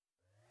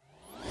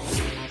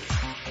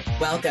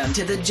Welcome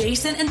to the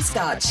Jason and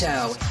Scott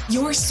Show,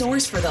 your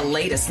source for the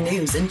latest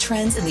news and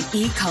trends in the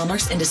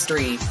e-commerce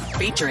industry.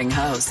 Featuring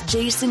host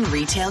Jason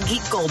Retail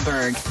Geek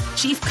Goldberg,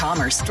 Chief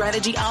Commerce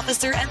Strategy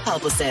Officer and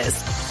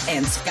Publicist,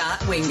 and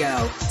Scott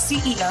Wingo,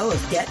 CEO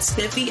of Get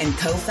Spiffy and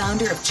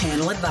co-founder of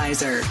Channel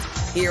Advisor.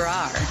 Here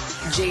are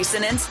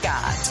Jason and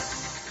Scott.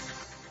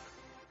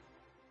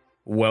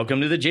 Welcome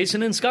to the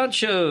Jason and Scott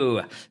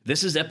Show.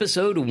 This is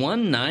episode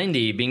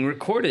 190, being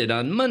recorded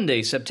on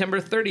Monday,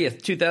 September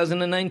 30th,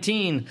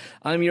 2019.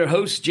 I'm your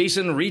host,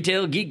 Jason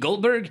Retail Geek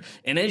Goldberg,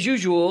 and as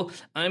usual,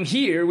 I'm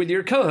here with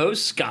your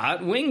co-host,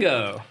 Scott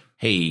Wingo.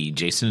 Hey,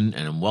 Jason,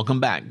 and welcome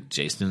back,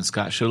 Jason and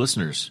Scott Show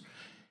listeners.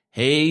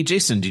 Hey,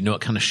 Jason, do you know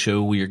what kind of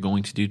show we are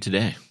going to do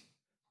today?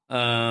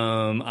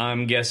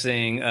 I'm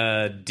guessing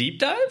a deep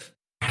dive?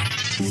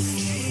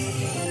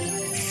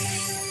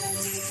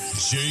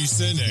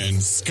 Jason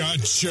and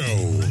Scott Show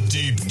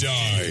Deep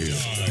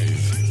Dive.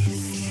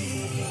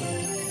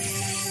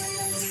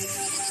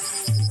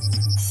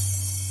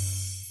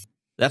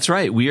 That's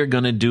right. We are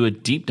going to do a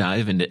deep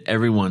dive into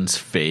everyone's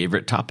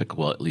favorite topic.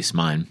 Well, at least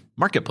mine,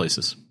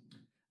 marketplaces.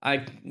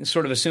 I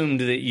sort of assumed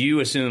that you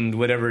assumed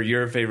whatever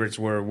your favorites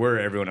were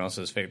everyone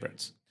else's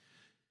favorites.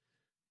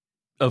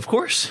 Of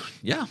course.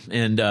 Yeah.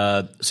 And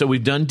so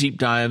we've done deep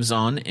dives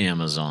on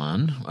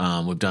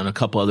Amazon. We've done a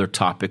couple other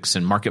topics,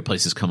 and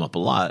marketplaces come up a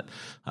lot.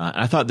 And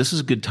I thought this is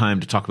a good time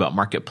to talk about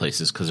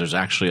marketplaces because there's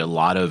actually a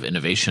lot of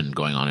innovation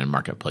going on in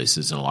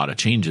marketplaces and a lot of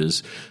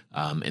changes.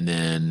 And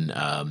then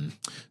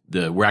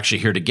we're actually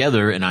here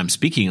together, and I'm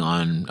speaking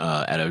on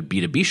at a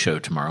B2B show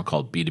tomorrow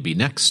called B2B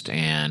Next,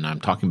 and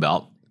I'm talking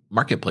about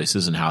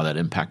marketplaces and how that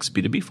impacts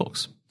B2B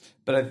folks.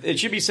 But it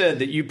should be said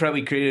that you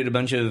probably created a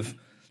bunch of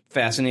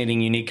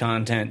fascinating, unique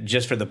content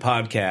just for the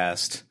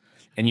podcast,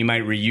 and you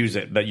might reuse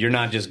it, but you're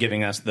not just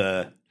giving us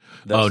the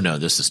Oh, no,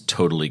 this is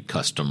totally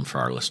custom for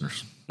our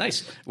listeners.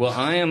 Nice. Well,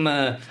 I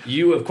am,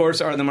 you, of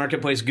course, are the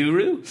marketplace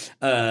guru,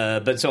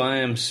 but so I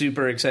am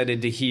super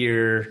excited to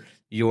hear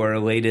your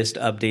latest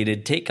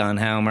updated take on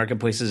how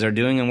marketplaces are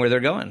doing and where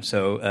they're going.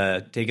 So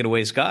take it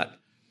away, Scott.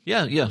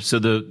 Yeah. So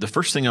the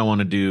first thing I want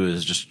to do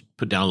is just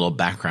put down a little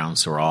background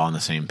so we're all on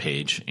the same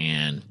page.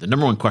 And the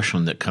number one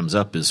question that comes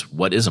up is,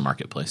 what is a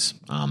marketplace?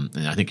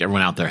 And I think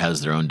everyone out there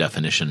has their own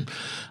definition.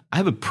 I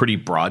have a pretty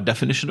broad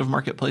definition of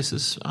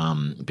marketplaces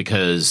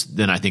because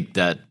then I think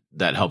that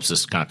helps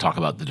us kind of talk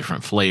about the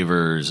different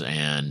flavors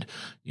and,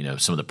 you know,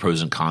 some of the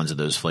pros and cons of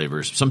those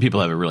flavors. Some people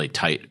have a really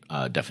tight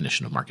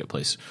definition of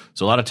marketplace.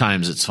 So a lot of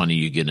times it's funny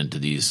you get into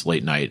these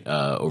late night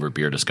over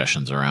beer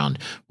discussions around,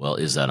 well,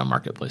 is that a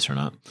marketplace or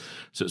not?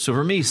 So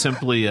for me,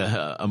 simply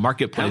a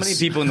marketplace. How many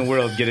people in the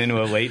world get into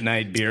a late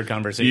night beer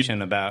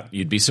conversation about?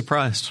 You'd be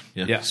surprised.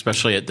 Yeah.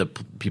 Especially at the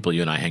people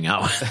you and I hang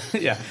out with.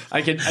 Yeah.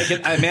 I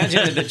imagine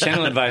at the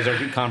Channel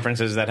Advisor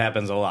conferences that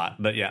happens a lot,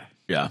 but yeah.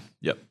 Yeah.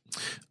 Yep.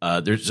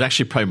 There's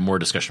actually probably more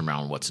discussion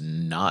around what's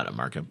not a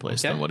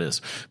marketplace than what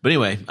is. But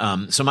anyway,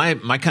 so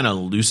my kind of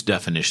loose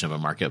definition of a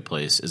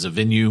marketplace is a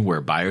venue where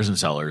buyers and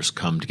sellers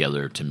come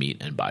together to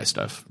meet and buy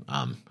stuff.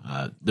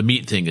 The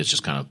meet thing is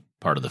just kind of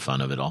part of the fun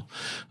of it all.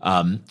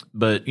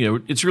 But, you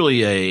know, it's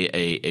really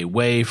a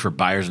way for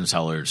buyers and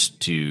sellers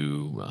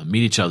to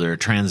meet each other,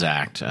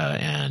 transact,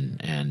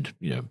 and,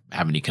 you know,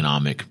 have an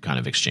economic kind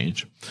of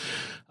exchange.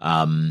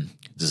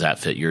 Does that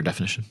fit your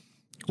definition?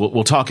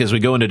 We'll talk as we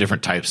go into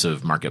different types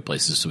of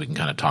marketplaces so we can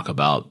kind of talk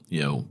about,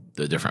 you know,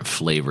 the different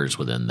flavors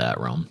within that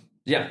realm.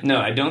 Yeah,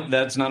 no, I don't.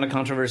 That's not a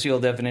controversial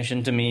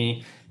definition to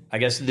me. I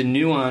guess the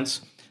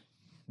nuance,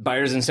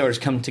 buyers and sellers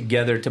come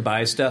together to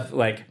buy stuff.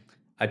 Like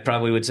I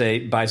probably would say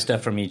buy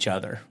stuff from each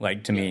other.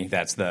 Like to me,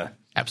 that's the.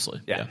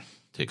 Absolutely. Yeah.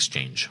 To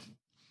exchange.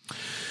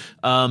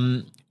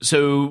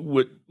 So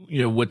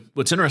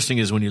what's interesting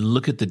is when you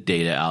look at the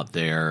data out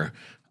there,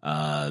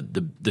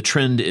 the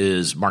trend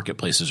is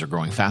marketplaces are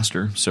growing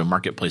faster. So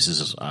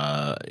marketplaces,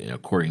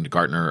 according to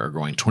Gartner, are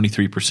growing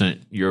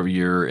 23% year over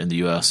year in the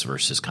U.S.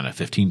 versus kind of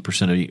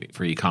 15%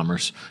 for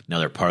e-commerce. Now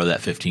they're part of that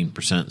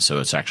 15%, so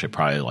it's actually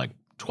probably like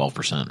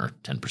 12% or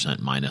 10%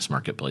 minus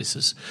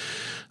marketplaces.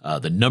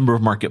 The number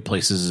of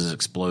marketplaces is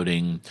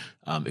exploding.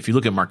 If you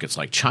look at markets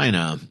like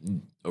China,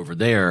 over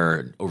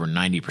there, over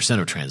 90%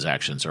 of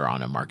transactions are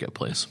on a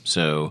marketplace.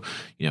 So,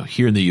 you know,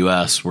 here in the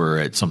U.S., we're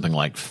at something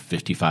like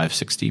 55,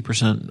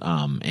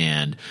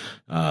 60%.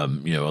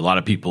 You know, a lot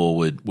of people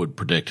would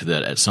predict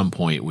that at some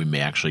point we may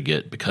actually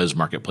get, because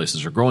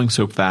marketplaces are growing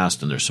so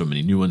fast and there's so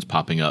many new ones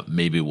popping up,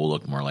 maybe we'll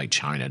look more like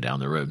China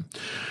down the road.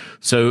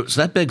 So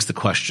that begs the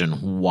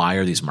question, why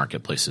are these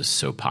marketplaces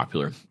so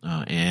popular?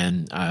 I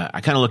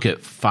kind of look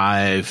at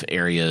 5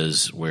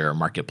 areas where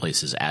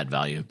marketplaces add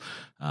value.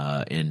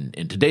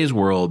 In today's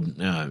world,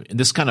 and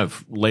this kind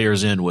of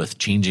layers in with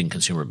changing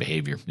consumer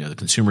behavior. You know, the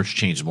consumer's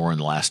changed more in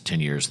the last 10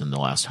 years than the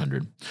last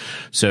 100.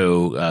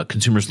 So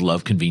consumers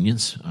love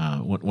convenience.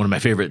 One of my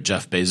favorite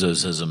Jeff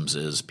Bezos-isms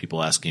is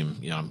people ask him,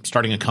 you know, I'm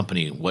starting a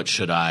company. What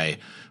should I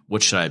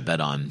what should I bet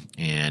on?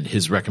 And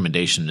his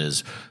recommendation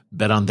is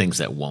bet on things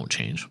that won't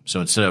change. So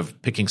instead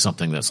of picking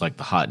something that's like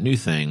the hot new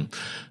thing,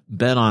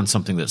 bet on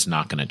something that's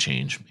not going to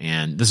change.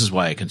 And this is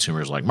why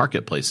consumers like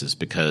marketplaces,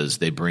 because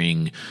they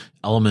bring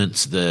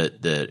elements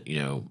that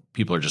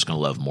people are just going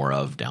to love more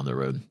of down the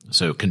road.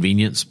 So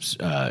convenience,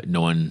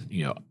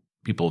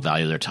 people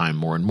value their time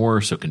more and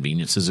more, so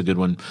convenience is a good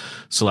one.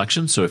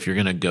 Selection, so if you're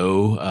going to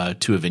go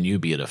to a venue,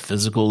 be it a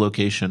physical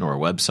location or a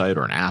website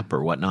or an app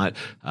or whatnot,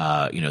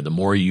 the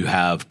more you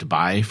have to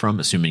buy from,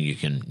 assuming you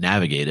can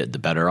navigate it, the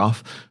better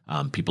off.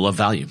 People love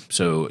value.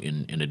 So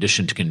in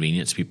addition to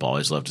convenience, people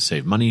always love to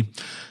save money.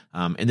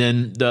 And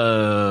then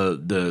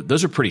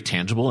those are pretty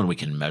tangible and we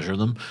can measure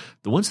them.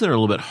 The ones that are a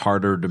little bit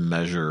harder to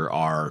measure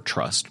are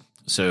trust.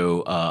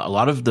 So a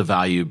lot of the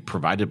value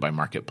provided by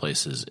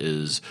marketplaces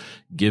is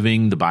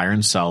giving the buyer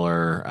and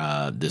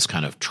seller this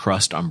kind of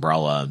trust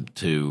umbrella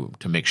to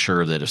make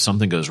sure that if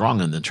something goes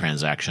wrong in the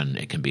transaction,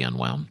 it can be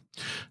unwound.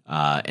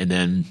 And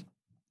then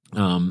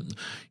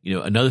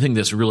another thing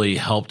that's really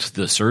helped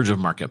the surge of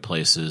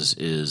marketplaces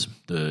is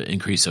the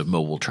increase of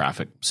mobile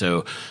traffic.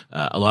 So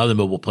a lot of the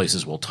mobile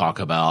places we'll talk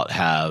about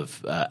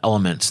have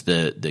elements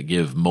that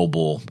give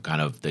mobile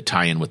they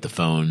tie in with the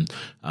phone.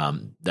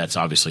 That's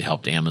obviously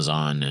helped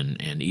Amazon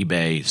and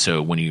eBay.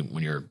 So when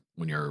you're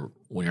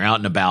out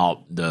and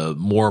about, the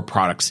more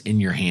products in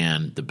your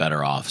hand, the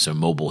better off. So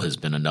mobile has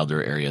been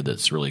another area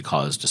that's really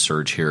caused a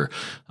surge here.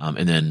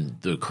 And then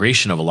the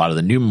creation of a lot of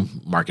the new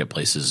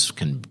marketplaces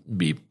can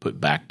be put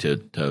back to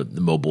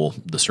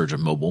the surge of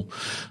mobile.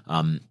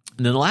 And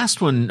then the last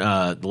one,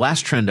 the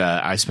last trend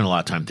I spent a lot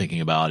of time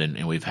thinking about,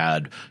 and we've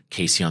had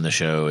Casey on the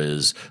show,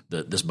 is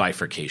this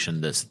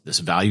bifurcation, this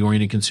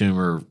value-oriented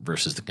consumer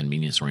versus the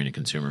convenience-oriented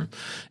consumer.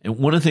 And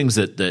one of the things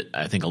that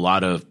I think a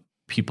lot of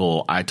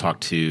people I talk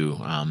to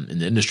in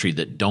the industry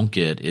that don't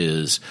get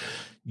is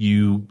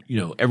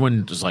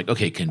everyone is like,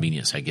 okay,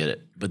 convenience, I get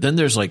it. But then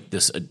there's like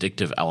this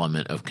addictive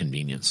element of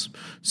convenience.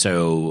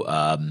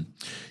 So,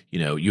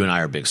 you and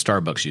I are big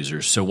Starbucks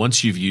users. So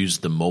once you've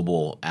used the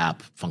mobile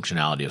app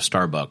functionality of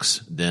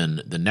Starbucks,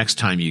 then the next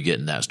time you get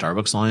in that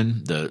Starbucks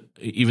line,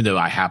 even though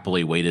I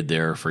happily waited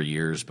there for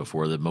years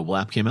before the mobile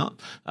app came out,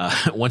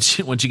 once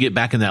you get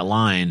back in that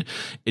line,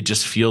 it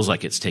just feels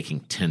like it's taking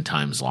 10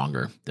 times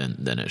longer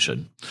than it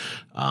should.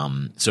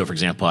 So for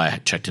example, I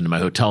checked into my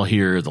hotel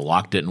here. The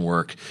lock didn't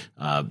work.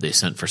 They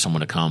sent for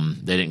someone to come.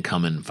 They didn't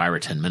come in 5 or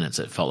 10 minutes.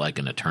 It felt like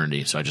an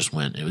eternity. So I just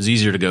went. It was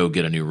easier to go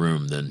get a new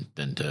room than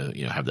to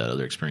have that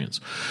other experience.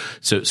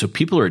 So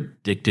people are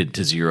addicted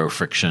to zero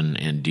friction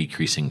and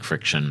decreasing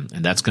friction,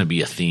 and that's going to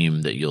be a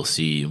theme that you'll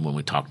see when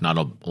we talk not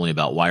only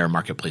about why are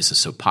marketplaces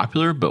so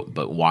popular,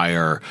 but what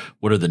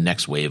are the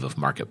next wave of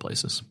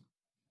marketplaces?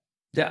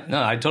 Yeah,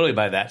 no, I totally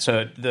buy that.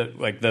 So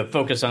the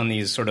focus on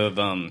these sort of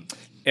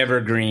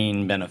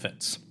evergreen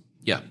benefits.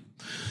 Yeah.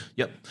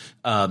 Yep.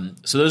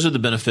 So those are the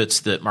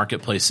benefits that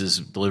marketplaces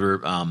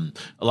deliver. A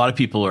lot of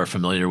people are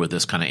familiar with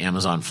this kind of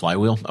Amazon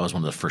flywheel. I was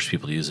one of the first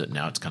people to use it.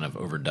 Now it's kind of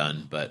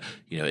overdone, but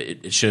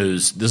it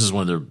shows this is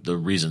one of the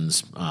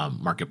reasons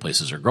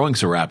marketplaces are growing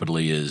so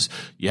rapidly is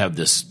you have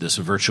this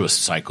virtuous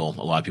cycle.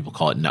 A lot of people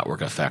call it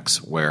network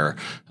effects, where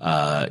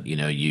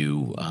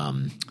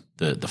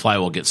the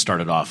flywheel gets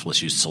started off.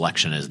 Let's use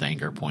selection as the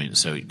anchor point.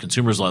 So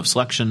consumers love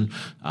selection.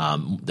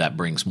 That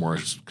brings more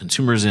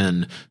consumers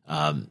in.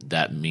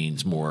 That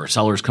means more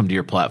sellers come to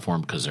your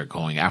platform because they're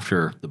going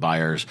after the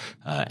buyers,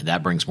 and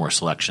that brings more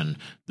selection.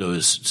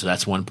 So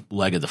that's one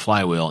leg of the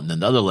flywheel. And then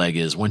the other leg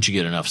is once you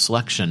get enough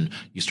selection,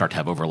 you start to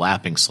have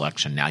overlapping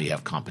selection. Now you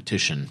have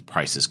competition,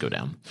 prices go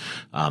down.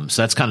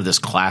 So that's kind of this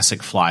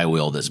classic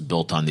flywheel that's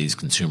built on these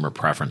consumer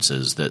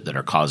preferences that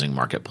are causing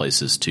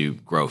marketplaces to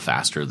grow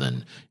faster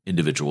than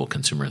individual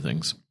consumer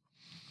things.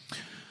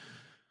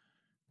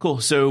 Cool.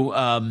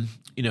 So,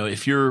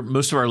 if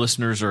most of our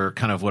listeners are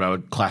kind of what I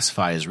would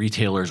classify as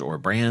retailers or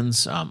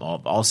brands,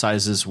 all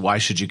sizes, why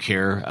should you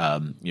care?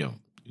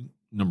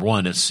 Number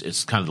one,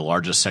 it's kind of the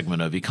largest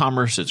segment of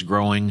e-commerce. It's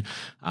growing.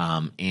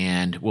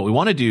 And what we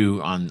want to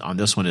do on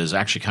this one is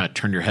actually kind of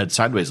turn your head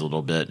sideways a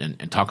little bit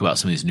and talk about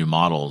some of these new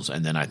models.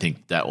 And then I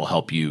think that will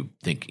help you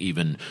think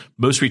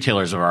most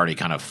retailers have already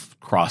kind of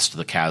crossed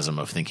the chasm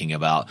of thinking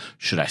about,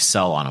 should I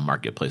sell on a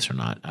marketplace or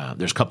not?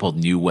 There's a couple of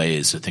new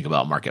ways to think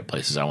about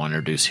marketplaces I want to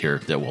introduce here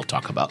that we'll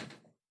talk about.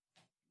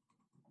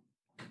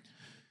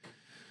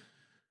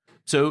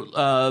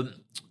 So,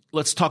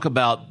 let's talk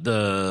about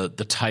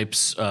the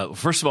types.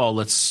 First of all,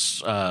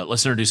 let's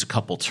introduce a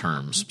couple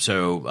terms.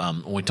 So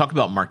when we talk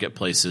about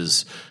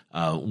marketplaces,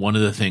 one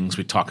of the things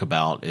we talk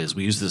about is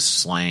we use this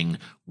slang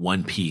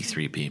 1P,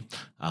 3P.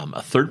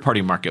 A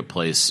third-party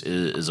marketplace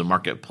is a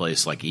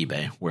marketplace like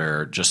eBay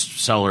where just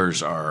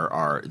sellers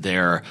are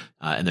there,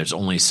 and there's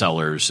only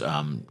sellers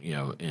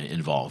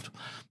involved.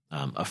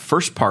 A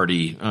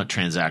first-party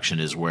transaction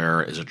is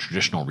a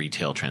traditional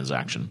retail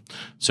transaction.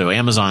 So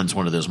Amazon's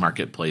one of those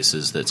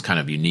marketplaces that's kind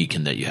of unique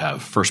in that you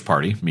have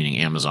first-party, meaning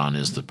Amazon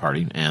is the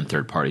party, and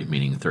third-party,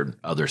 meaning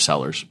other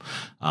sellers.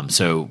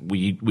 So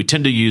we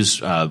tend to use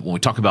when we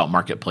talk about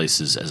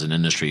marketplaces as an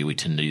industry, we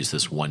tend to use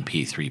this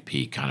 1P,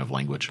 3P kind of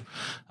language.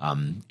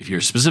 If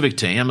you're specific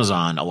to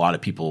Amazon, a lot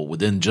of people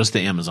within just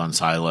the Amazon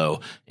silo,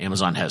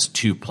 Amazon has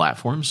two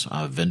platforms,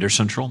 Vendor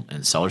Central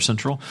and Seller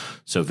Central.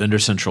 So Vendor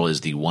Central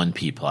is the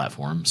 1P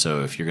platform.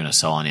 So if you're going to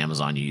sell on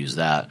Amazon, you use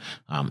that.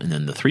 And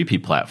then the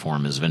 3P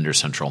platform is Vendor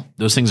Central.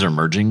 Those things are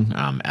merging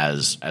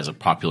as a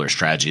popular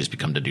strategy has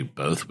become to do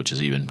both, which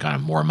is even kind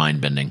of more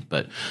mind-bending.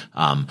 But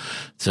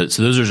so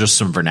those are just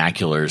some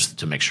vernaculars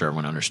to make sure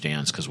everyone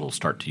understands, because we'll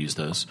start to use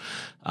those.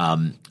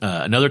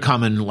 Another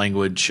common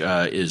language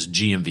is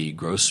GMV,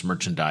 gross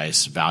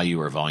merchandise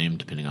value or volume,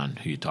 depending on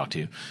who you talk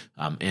to.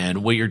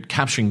 And what you're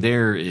capturing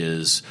there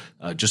is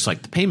just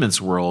like the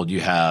payments world, you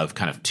have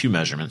kind of two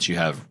measurements. You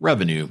have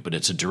revenue, but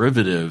it's a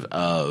derivative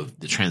of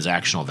the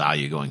transactional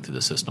value going through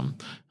the system.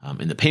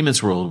 In the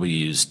payments world, we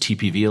use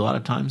TPV a lot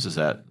of times. Is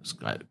that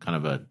kind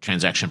of a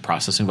transaction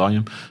processing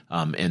volume?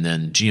 And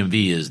then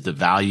GMV is the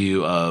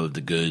value of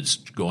the goods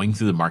going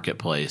through the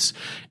marketplace.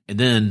 And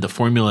then the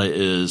formula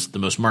is the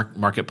most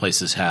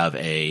marketplaces have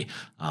a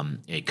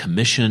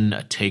commission,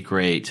 a take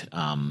rate.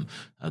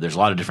 There's a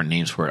lot of different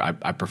names for it.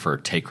 I prefer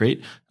take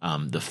rate.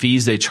 The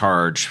fees they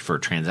charge for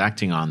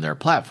transacting on their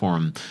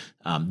platform,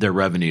 their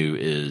revenue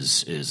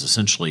is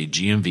essentially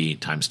GMV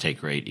times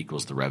take rate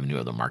equals the revenue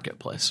of the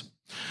marketplace.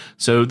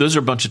 So those are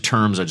a bunch of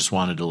terms I just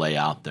wanted to lay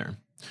out there.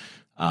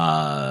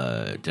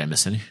 Did I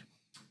miss any?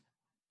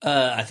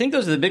 I think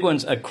those are the big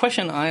ones. A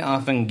question I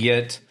often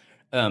get,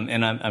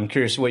 and I'm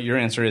curious what your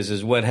answer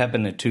is what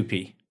happened to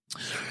 2P?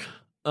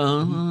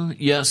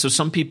 Yeah, so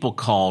some people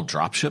call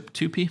dropship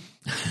 2P.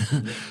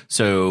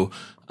 So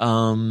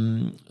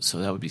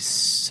that would be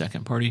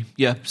second party.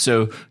 Yeah.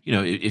 So,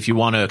 if you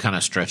want to kind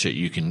of stretch it,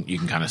 you can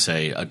kind of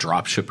say a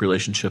dropship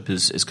relationship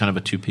is kind of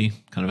a 2P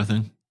kind of a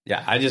thing.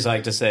 Yeah, I just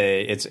like to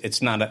say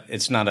it's not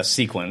a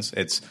sequence.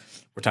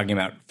 We're talking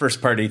about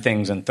first party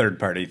things and third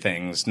party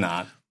things,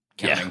 not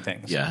counting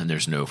things. Yeah, and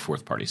there's no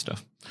fourth party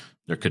stuff.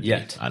 There could be.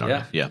 I don't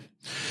know. Yeah.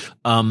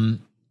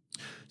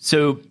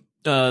 So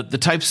the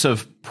types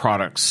of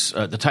products,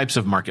 the types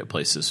of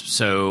marketplaces.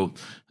 So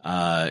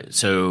I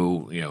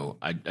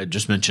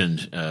just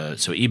mentioned,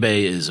 so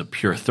eBay is a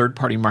pure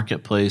third-party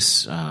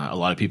marketplace. A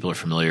lot of people are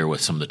familiar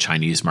with some of the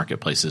Chinese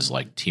marketplaces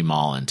like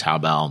Tmall and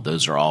Taobao.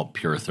 Those are all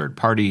pure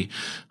third-party.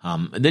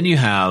 And then you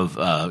have,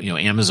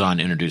 Amazon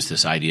introduced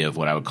this idea of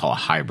what I would call a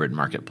hybrid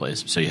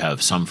marketplace. So you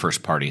have some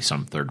first-party,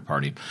 some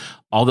third-party.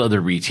 All the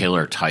other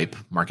retailer-type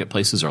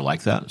marketplaces are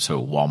like that.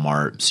 So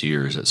Walmart,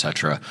 Sears, et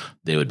cetera,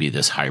 they would be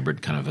this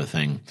hybrid kind of a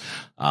thing.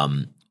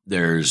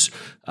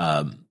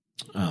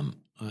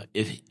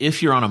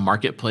 If you're on a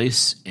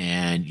marketplace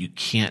and you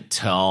can't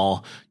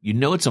tell,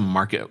 it's a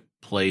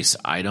marketplace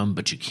item,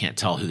 but you can't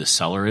tell who the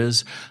seller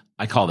is,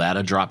 I call that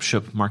a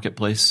dropship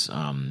marketplace.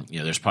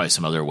 There's probably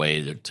some other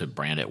way to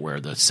brand it where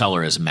the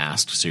seller is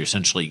masked. So you're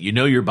essentially,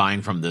 you're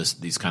buying from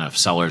these kind of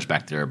sellers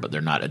back there, but they're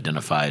not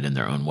identified in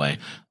their own way.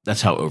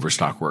 That's how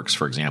Overstock works,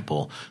 for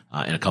example,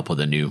 in a couple of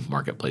the new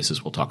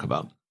marketplaces we'll talk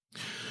about.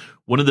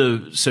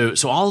 So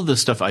all of the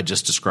stuff I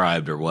just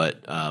described are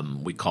what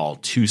we call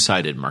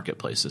two-sided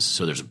marketplaces.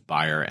 So there's a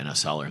buyer and a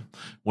seller.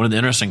 One of the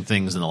interesting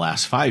things in the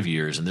last 5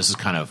 years, and this is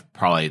kind of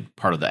probably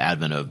part of the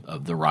advent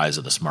of the rise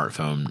of the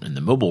smartphone in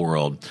the mobile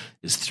world,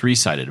 is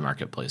three-sided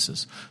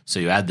marketplaces. So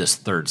you add this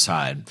third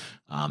side.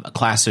 A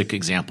classic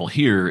example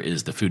here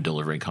is the food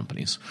delivery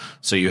companies.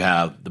 So you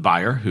have the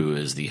buyer, who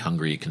is the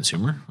hungry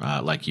consumer,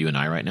 like you and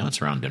I right now. It's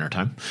around dinner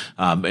time.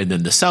 And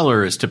then the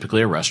seller is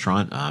typically a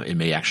restaurant. It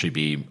may actually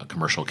be a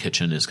commercial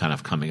kitchen is kind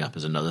of coming up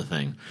as another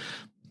thing.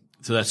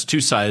 So that's two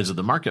sides of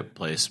the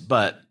marketplace.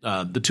 But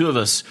the two of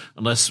us,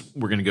 unless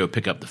we're going to go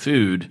pick up the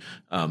food,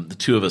 the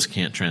two of us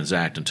can't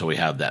transact until we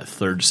have that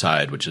third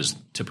side, which is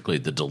typically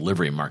the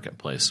delivery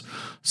marketplace.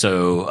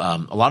 So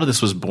a lot of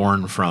this was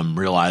born from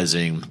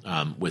realizing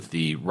with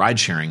the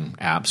ride-sharing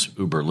apps,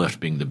 Uber, Lyft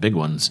being the big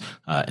ones,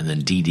 and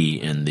then Didi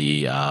in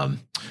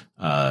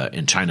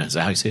in China. Is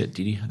that how you say it?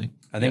 Didi, I think.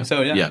 I think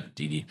so, yeah. Yeah,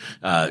 Didi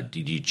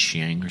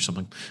Qiang or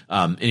something.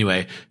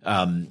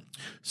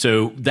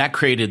 So that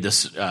created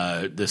this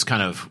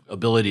kind of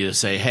ability to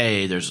say,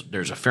 hey,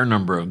 there's a fair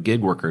number of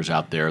gig workers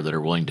out there that are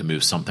willing to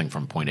move something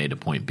from point A to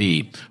point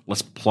B.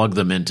 Let's plug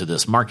them into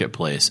this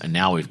marketplace, and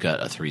now we've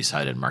got a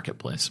three-sided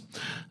marketplace.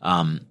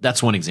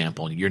 That's one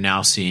example. You're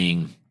now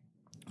seeing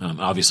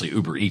obviously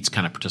Uber Eats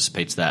kind of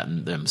participates that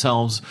in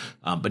themselves,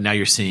 but now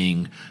you're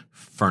seeing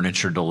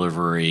furniture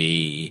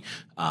delivery,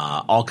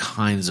 all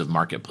kinds of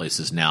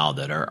marketplaces now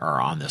that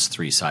are on this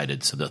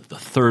three-sided. So the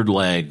third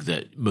leg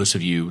that most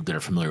of you that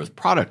are familiar with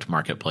product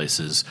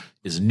marketplaces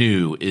is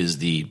new is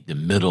the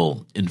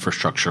middle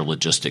infrastructure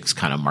logistics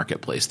kind of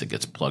marketplace that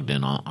gets plugged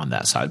in on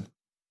that side.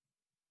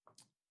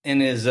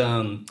 And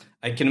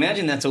I can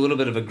imagine that's a little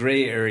bit of a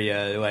gray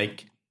area,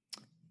 like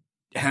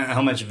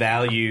how much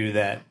value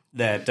that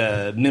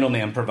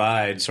middleman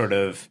provides sort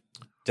of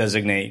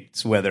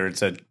designates whether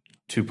it's a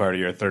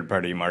two-party or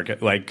third-party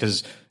market. Like,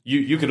 because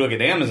you could look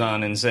at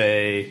Amazon and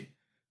say,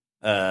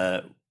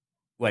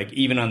 like,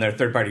 even on their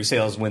third-party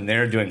sales, when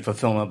they're doing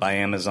fulfillment by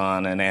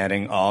Amazon and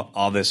adding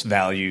all this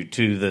value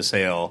to the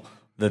sale,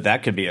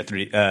 that could be a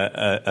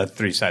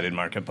three-sided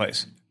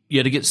marketplace.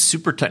 Yeah, to get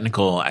super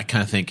technical, I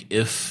kind of think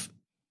if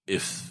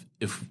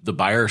the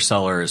buyer or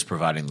seller is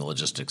providing the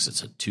logistics,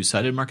 it's a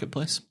two-sided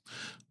marketplace.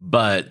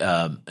 But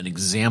an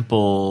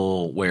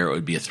example where it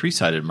would be a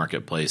three-sided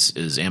marketplace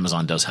is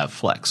Amazon does have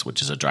Flex,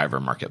 which is a driver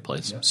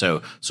marketplace. Yeah.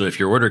 So if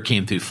your order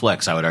came through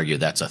Flex, I would argue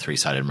that's a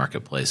three-sided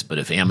marketplace. But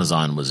if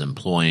Amazon was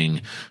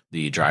employing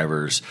the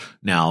drivers,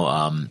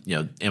 now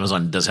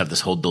Amazon does have this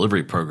whole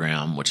delivery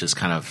program, which is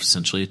kind of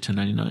essentially a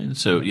 1099.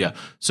 So yeah,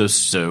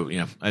 so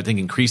I think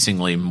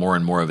increasingly more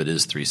and more of it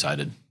is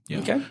three-sided. Yeah.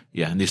 Okay.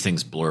 Yeah, and these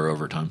things blur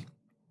over time.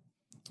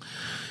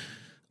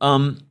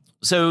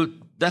 So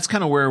that's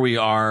kind of where we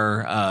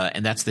are,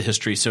 and that's the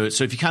history. So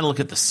if you kind of look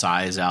at the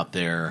size out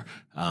there,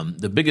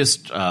 the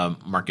biggest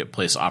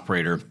marketplace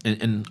operator,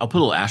 and I'll put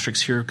a little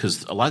asterisk here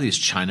because a lot of these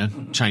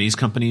Chinese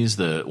companies,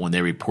 when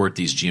they report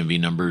these GMV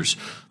numbers,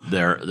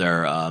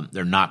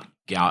 they're not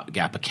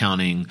GAAP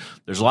accounting.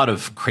 There's a lot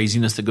of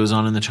craziness that goes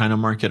on in the China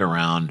market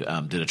around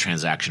did a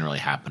transaction really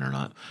happen or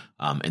not,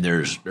 and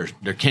there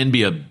can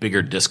be a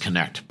bigger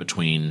disconnect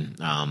between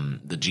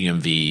the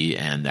GMV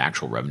and the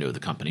actual revenue of the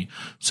company.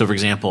 So, for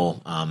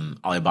example,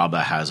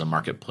 Alibaba has a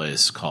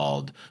marketplace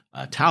called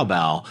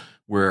Taobao,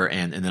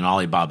 and then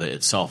Alibaba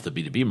itself, the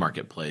B2B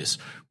marketplace,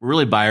 where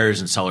really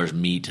buyers and sellers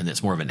meet, and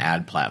it's more of an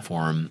ad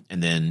platform.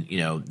 And then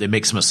they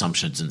make some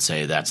assumptions and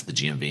say that's the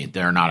GMV.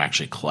 They're not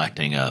actually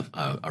collecting a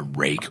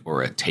rake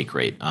or a take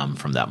rate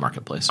from that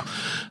marketplace.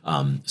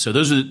 So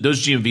those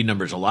GMV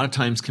numbers a lot of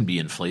times can be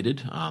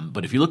inflated.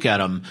 But if you look at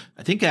them,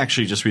 I think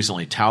actually just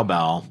recently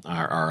Taobao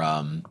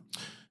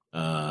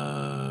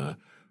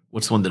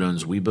what's the one that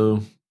owns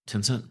Weibo?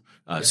 Tencent.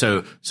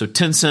 So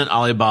Tencent,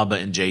 Alibaba,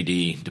 and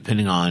JD,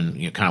 depending on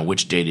kind of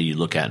which data you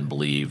look at and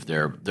believe,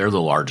 they're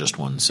the largest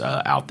ones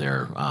out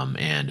there,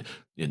 and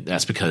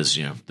that's because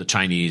the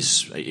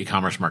Chinese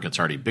e-commerce market's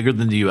already bigger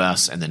than the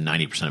U.S. and then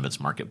 90% of its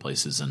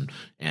marketplaces, and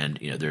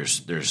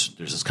there's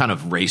this kind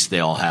of race they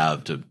all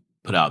have to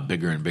put out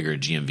bigger and bigger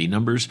GMV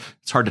numbers.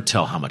 It's hard to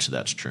tell how much of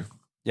that's true.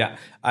 Yeah,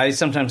 I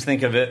sometimes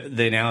think of it.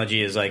 The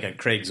analogy is like a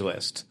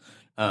Craigslist,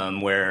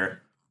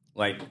 where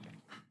like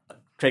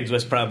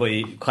Craigslist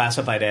probably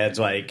classified ads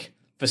like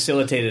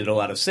facilitated a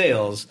lot of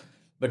sales,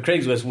 but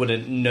Craigslist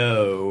wouldn't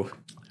know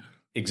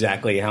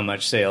exactly how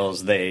much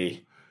sales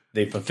they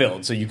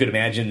fulfilled. So you could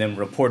imagine them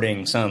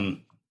reporting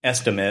some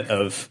estimate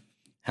of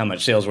how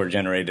much sales were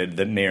generated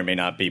that may or may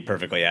not be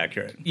perfectly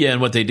accurate. Yeah, and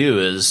what they do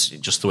is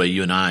just the way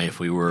you and I, if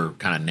we were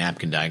kind of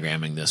napkin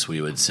diagramming this, we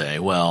would say,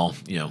 well,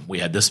 we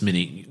had this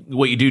many.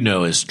 What you do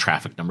know is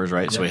traffic numbers,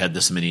 right? Yep. So we had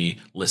this many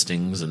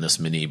listings and this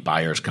many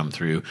buyers come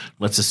through.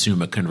 Let's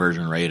assume a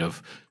conversion rate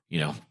of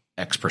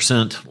X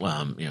percent,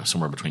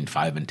 somewhere between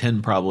 5 and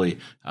 10 probably,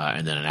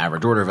 and then an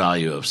average order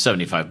value of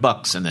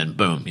 $75, and then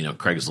boom,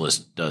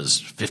 Craigslist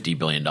does $50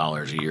 billion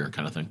a year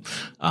kind of thing.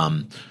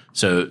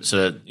 So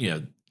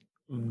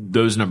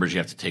those numbers you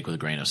have to take with a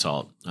grain of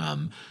salt.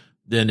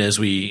 Then as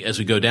we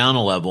go down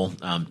a level,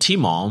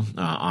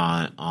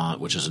 Tmall,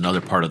 which is another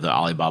part of the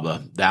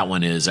Alibaba, that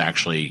one is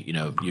actually,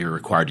 you're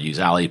required to use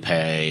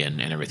Alipay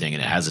and everything,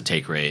 and it has a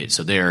take rate.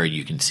 So there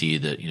you can see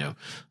that,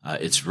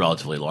 it's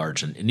relatively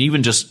large. And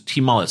even just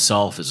Tmall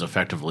itself is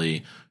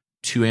effectively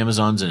 2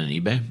 Amazons and an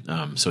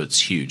eBay. So it's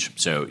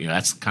huge. So,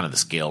 that's kind of the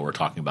scale we're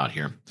talking about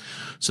here.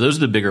 So those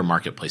are the bigger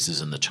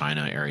marketplaces in the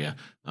China area.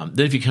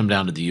 Then if you come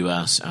down to the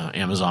U.S.,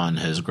 Amazon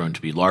has grown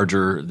to be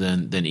larger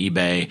than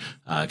eBay,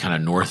 kind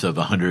of north of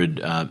 100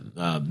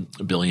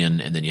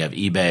 billion. And then you have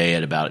eBay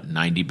at about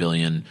 90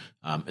 billion.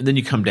 And then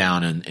you come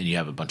down and you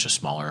have a bunch of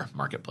smaller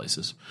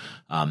marketplaces.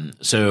 Again,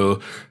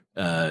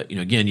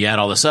 you add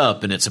all this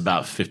up, and it's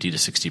about 50 to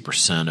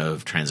 60%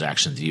 of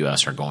transactions in the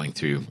U.S. are going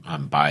through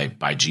by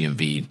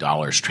GMV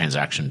dollars,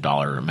 transaction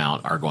dollar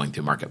amount are going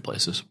through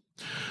marketplaces.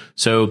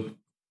 So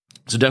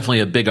definitely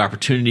a big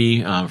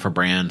opportunity for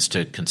brands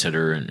to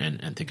consider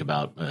and think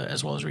about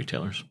as well as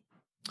retailers.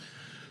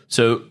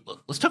 So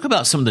let's talk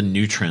about some of the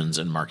new trends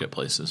in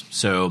marketplaces.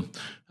 So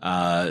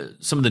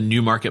some of the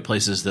new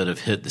marketplaces that have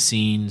hit the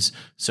scenes.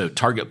 So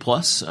Target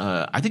Plus,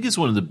 I think is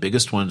one of the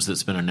biggest ones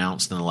that's been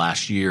announced in the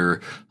last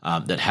year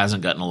that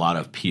hasn't gotten a lot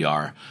of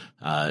PR.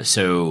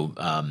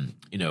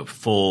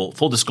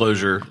 Full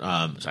disclosure,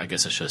 I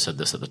guess I should have said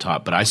this at the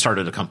top, but I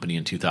started a company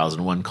in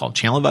 2001 called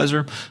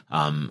ChannelAdvisor.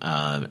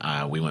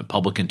 We went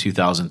public in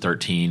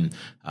 2013.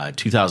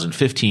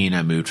 2015,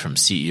 I moved from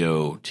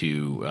CEO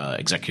to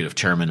executive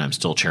chairman. I'm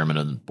still chairman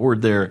of the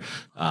board there,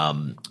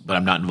 but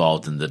I'm not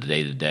involved in the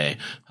day-to-day.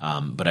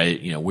 But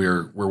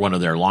we're one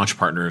of their launch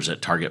partners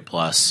at Target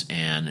Plus,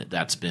 and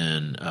that's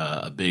been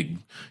a big,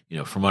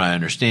 from what I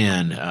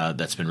understand,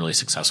 that's been really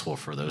successful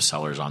for those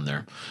sellers on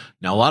there.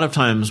 Now, a lot of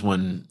times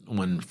when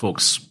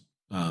folks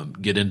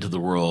get into the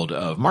world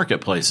of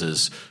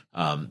marketplaces,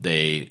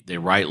 they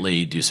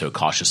rightly do so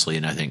cautiously,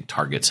 and I think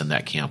Target's in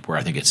that camp where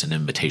I think it's an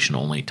invitation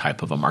only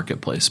type of a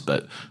marketplace.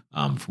 But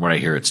from what I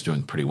hear, it's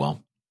doing pretty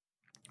well.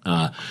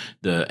 And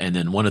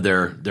then one of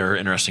their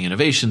interesting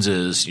innovations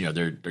is,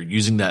 they're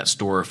using that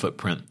store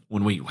footprint.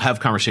 When we have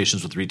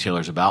conversations with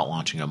retailers about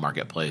launching a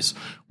marketplace,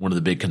 one of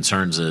the big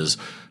concerns is,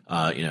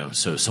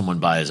 so someone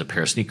buys a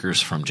pair of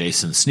sneakers from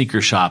Jason's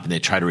sneaker shop and they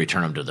try to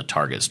return them to the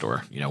Target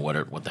store.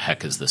 What the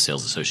heck is the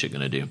sales associate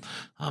going to do?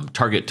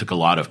 Target took a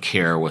lot of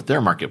care with their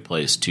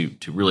marketplace to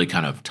really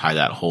kind of tie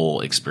that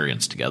whole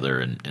experience together.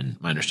 And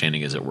my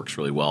understanding is it works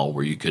really well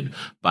where you could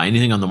buy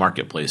anything on the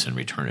marketplace and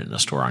return it in the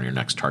store on your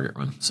next Target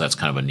run. So that's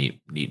kind of a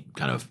neat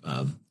kind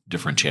of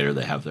differentiator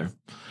they have there.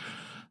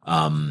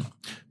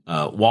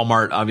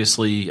 Walmart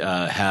obviously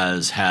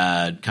has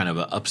had kind of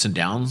ups and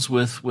downs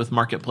with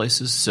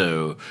marketplaces.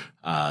 So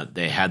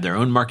they had their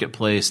own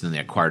marketplace, and then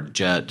they acquired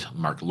Jet.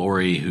 Mark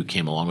Lowry, who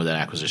came along with that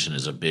acquisition,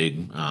 is a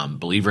big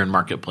believer in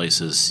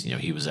marketplaces.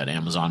 He was at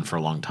Amazon for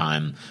a long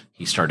time.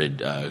 He started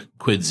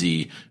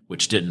Quidsy,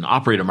 which didn't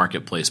operate a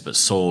marketplace but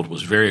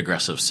was very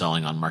aggressive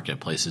selling on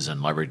marketplaces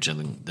and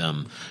leveraging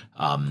them.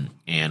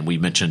 And you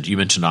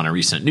mentioned on a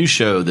recent news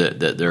show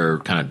that they're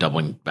kind of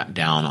doubling back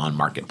down on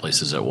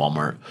marketplaces at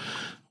Walmart.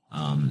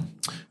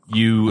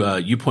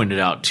 You pointed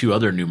out two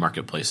other new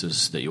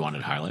marketplaces that you wanted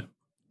to highlight.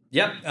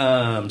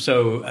 Yep.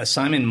 So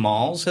Simon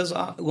Malls has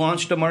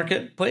launched a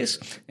marketplace,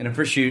 and at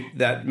first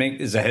that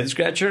is a head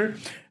scratcher,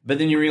 but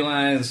then you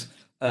realize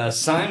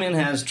Simon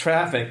has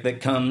traffic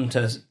that come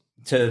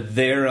to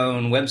their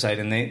own website,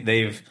 and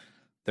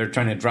they're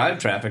trying to drive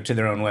traffic to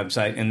their own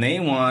website, and they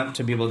want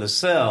to be able to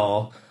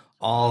sell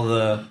all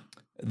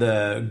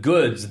the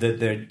goods that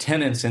their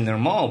tenants in their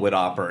mall would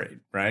operate,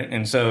 right?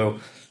 And so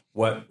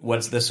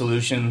what's the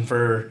solution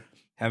for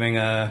having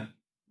a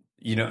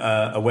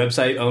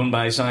website owned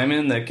by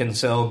Simon that can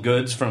sell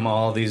goods from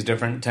all these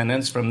different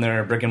tenants from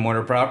their brick and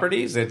mortar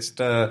properties? It's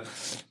to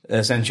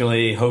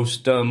essentially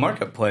host a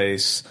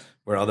marketplace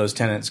where all those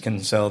tenants can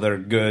sell their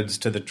goods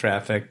to the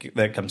traffic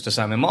that comes to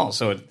Simon Mall.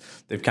 So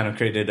they've kind of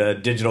created a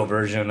digital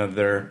version of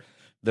their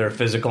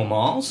physical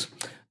malls.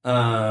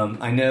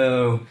 I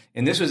know,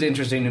 and this was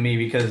interesting to me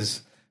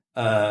because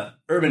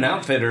Urban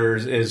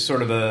Outfitters is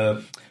sort of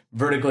a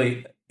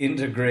vertically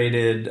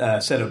integrated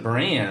set of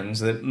brands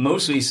that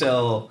mostly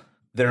sell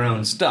their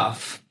own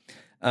stuff.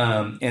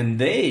 And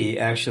they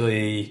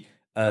actually,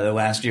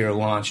 last year,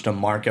 launched a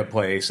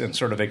marketplace and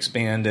sort of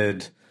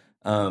expanded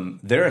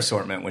their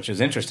assortment, which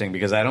is interesting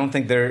because I don't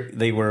think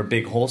they were a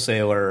big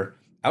wholesaler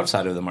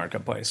outside of the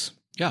marketplace.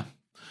 Yeah.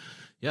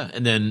 Yeah.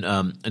 And then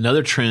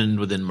another trend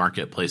within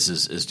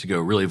marketplaces is to go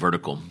really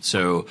vertical.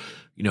 So,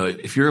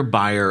 if you're a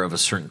buyer of a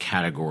certain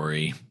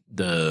category,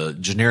 the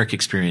generic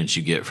experience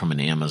you get from an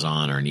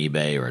Amazon or an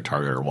eBay or a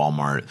Target or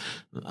Walmart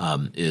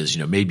is,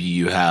 maybe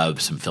you have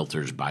some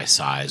filters by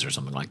size or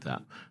something like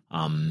that.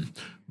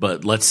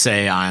 But let's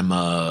say I'm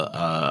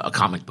a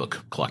comic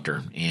book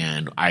collector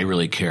and I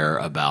really care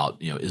about,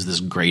 is this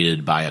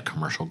graded by a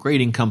commercial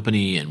grading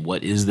company, and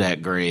what is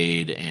that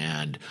grade,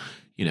 and,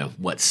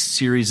 what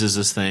series is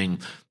this thing?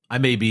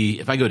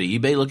 If I go to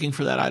eBay looking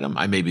for that item,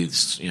 I may be,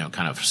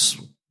 kind of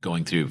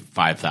going through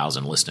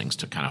 5,000 listings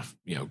to kind of,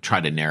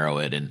 try to narrow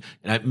it. And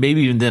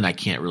maybe even then I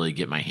can't really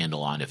get my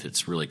handle on if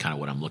it's really kind of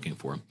what I'm looking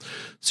for.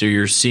 So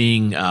you're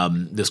seeing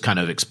this kind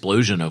of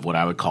explosion of what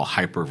I would call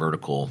hyper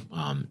vertical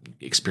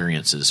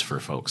experiences for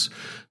folks.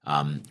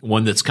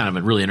 One that's kind of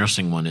a really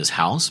interesting one is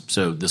House.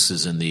 So this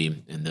is in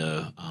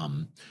the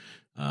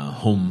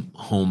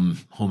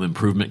home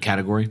improvement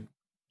category.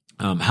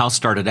 House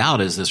started out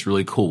as this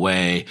really cool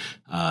way.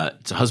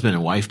 It's a husband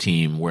and wife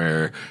team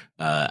where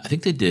I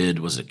think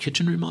was it a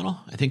kitchen remodel?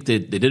 I think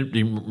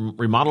they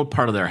remodeled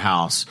part of their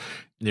house.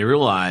 They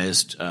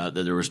realized that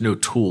there was no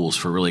tools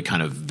for really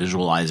kind of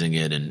visualizing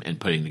it and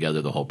putting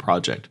together the whole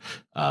project.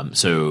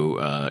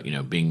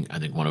 Being I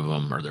think one of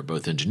them, or they're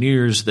both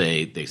engineers,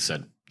 they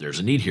said there's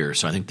a need here.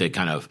 So I think they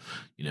kind of,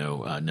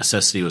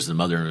 necessity was the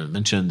mother of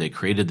invention. They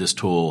created this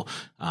tool.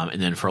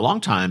 And then for a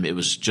long time, it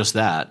was just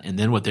that. And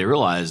then what they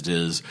realized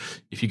is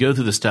if you go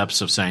through the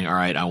steps of saying, all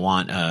right, I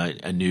want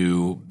a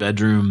new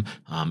bedroom,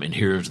 and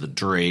here's the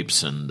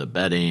drapes and the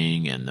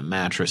bedding and the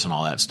mattress and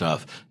all that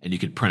stuff, and you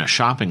could print a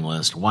shopping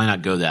list, why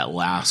not go that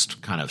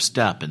last kind of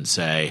step and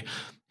say,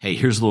 hey,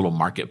 here's a little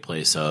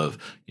marketplace of,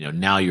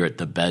 now you're at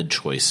the bed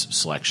choice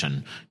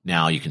selection.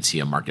 Now you can see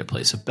a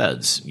marketplace of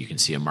beds. You can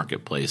see a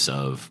marketplace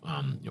of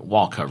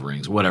wall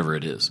coverings, whatever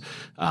it is.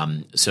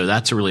 So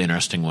that's a really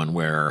interesting one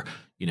where,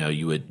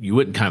 you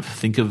wouldn't kind of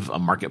think of a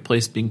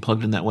marketplace being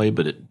plugged in that way,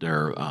 but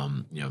they're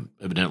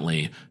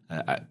evidently,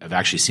 I've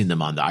actually seen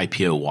them on the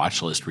IPO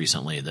watch list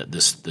recently, that the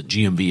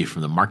GMV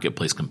from the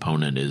marketplace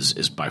component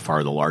is by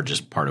far the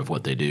largest part of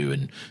what they do,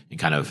 and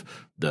kind of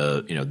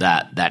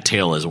that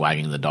tail is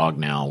wagging the dog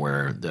now,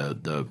 where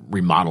the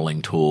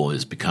remodeling tool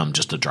has become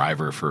just a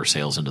driver for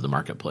sales into the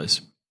marketplace.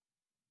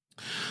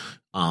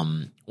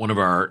 One of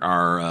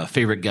our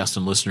favorite guests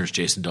and listeners,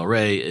 Jason Del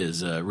Rey,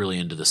 is really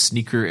into the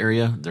sneaker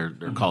area. They're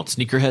called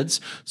sneakerheads.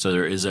 So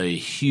there is a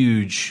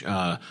huge,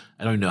 I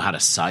don't even know how to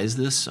size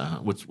this.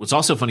 What's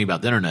also funny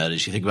about the internet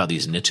is you think about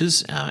these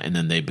niches, and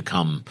then they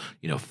become,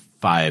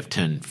 $5,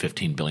 $10,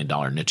 $15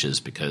 billion niches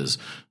because,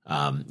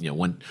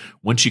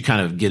 once you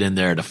kind of get in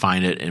there to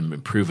find it and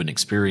improve an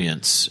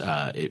experience,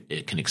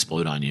 it can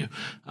explode on you.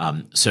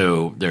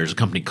 So there's a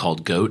company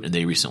called GOAT, and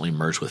they recently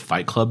merged with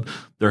Fight Club.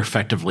 They're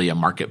effectively a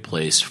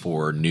marketplace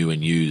for new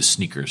and used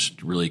sneakers,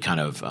 really kind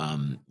of,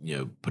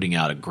 putting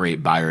out a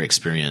great buyer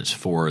experience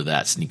for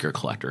that sneaker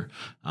collector,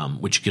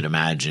 which you could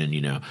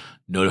imagine,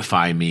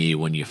 notify me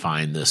when you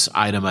find this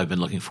item I've been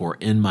looking for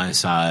in my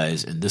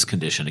size, in this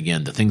condition.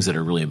 Again, the things that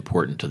are really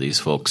important to these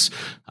folks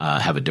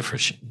have a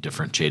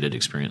differentiated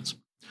experience.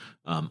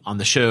 On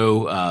the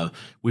show,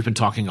 we've been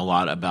talking a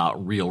lot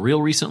about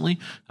RealReal recently.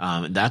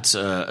 That's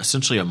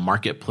essentially a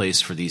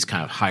marketplace for these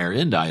kind of higher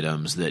end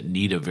items that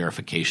need a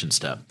verification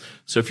step.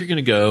 So if you're going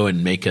to go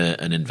and make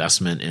an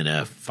investment in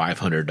a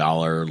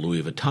 $500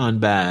 Louis Vuitton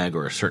bag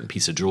or a certain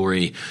piece of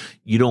jewelry,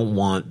 you don't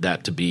want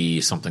that to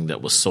be something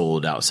that was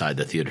sold outside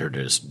the theater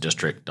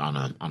district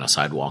on a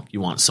sidewalk.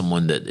 You want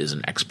someone that is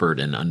an expert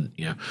in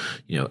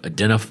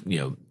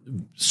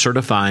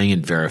certifying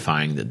and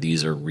verifying that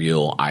these are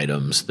real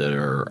items that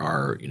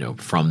are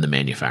from the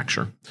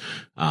manufacturer.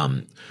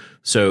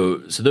 So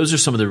those are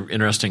some of the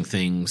interesting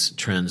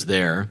trends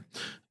there.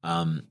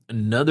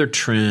 Another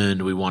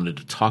trend we wanted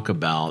to talk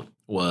about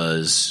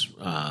was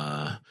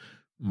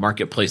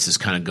marketplaces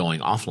kind of going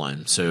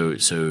offline. So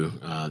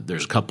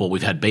there's a couple.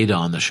 We've had Beta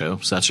on the show,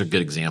 so that's a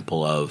good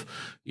example of,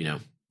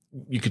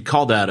 you could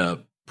call that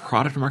a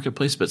product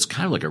marketplace, but it's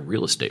kind of like a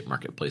real estate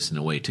marketplace in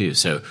a way too.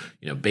 So,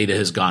 Beta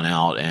has gone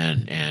out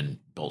and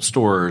built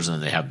stores,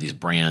 and they have these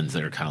brands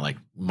that are kind of like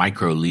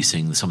micro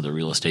leasing some of the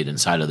real estate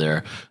inside of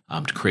there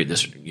to create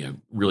this,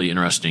 really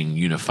interesting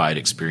unified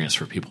experience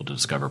for people to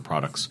discover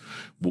products.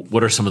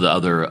 What are some of the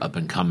other up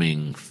and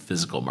coming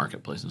physical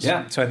marketplaces?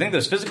 Yeah, so I think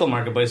those physical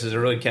marketplaces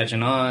are really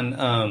catching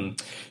on.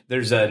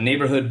 There's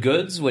Neighborhood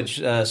Goods, which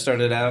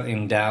started out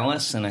in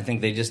Dallas, and I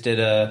think they just did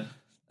a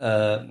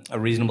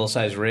reasonable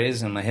size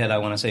raise. In my head, I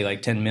want to say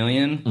like 10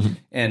 million. Mm-hmm.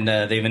 And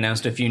they've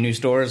announced a few new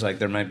stores. Like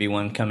there might be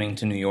one coming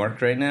to New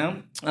York right now.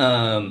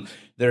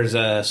 There's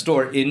a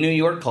store in New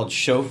York called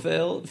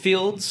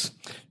Showfields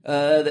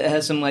that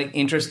has some like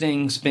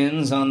interesting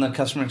spins on the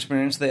customer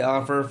experience they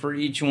offer for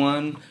each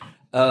one.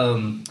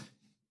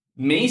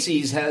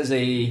 Macy's has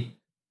a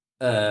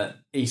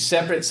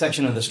separate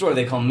section of the store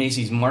they call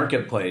Macy's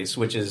Marketplace,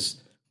 which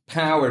is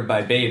powered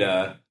by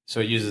Beta. So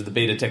it uses the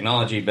Beta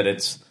technology, but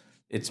it's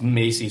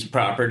Macy's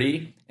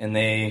property, and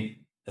they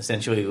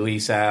essentially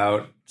lease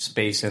out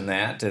space in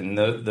that. And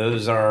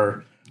those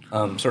are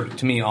sort of,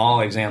 to me,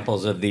 all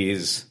examples of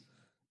these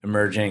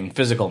emerging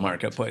physical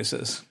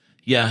marketplaces.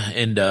 Yeah,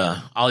 and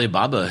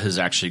Alibaba has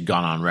actually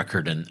gone on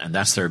record, and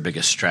that's their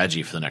biggest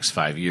strategy for the next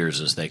 5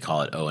 years, as they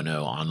call it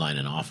O&O, online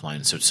and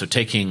offline. So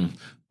taking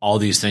all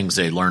these things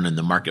they learn in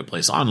the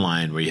marketplace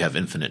online, where you have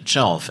infinite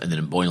shelf, and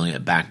then boiling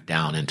it back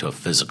down into a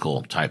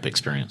physical type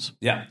experience.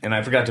 Yeah, and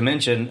I forgot to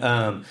mention,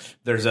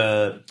 there's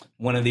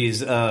one of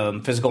these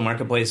physical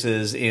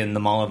marketplaces in the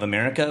Mall of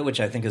America, which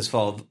I think is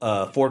called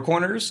Four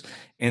Corners.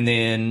 And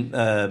then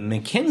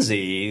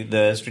McKinsey,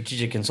 the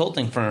strategic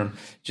consulting firm,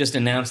 just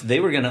announced they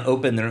were going to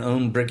open their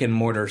own brick and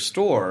mortar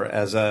store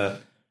as a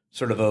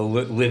sort of a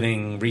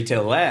living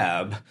retail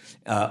lab,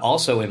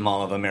 also in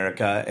Mall of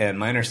America. And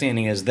my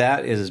understanding is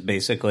that is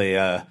basically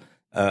a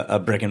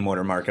brick and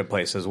mortar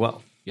marketplace as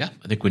well. Yeah,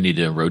 I think we need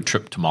a road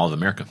trip to Mall of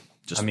America.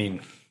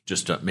 Maybe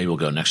we'll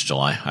go next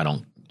July. I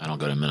don't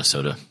go to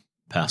Minnesota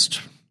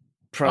past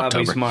Probably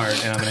October.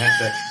 Smart, and I'm going to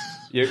have to.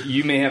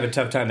 You may have a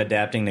tough time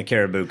adapting to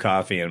Caribou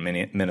coffee in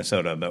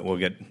Minnesota, but we'll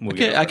get.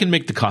 I can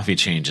make the coffee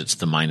change. It's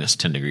the minus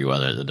 10 degree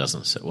weather that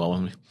doesn't sit well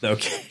with me.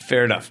 Okay,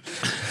 fair enough.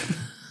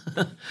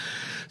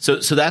 So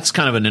that's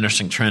kind of an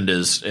interesting trend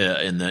is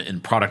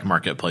in product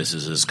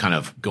marketplaces is kind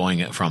of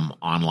going from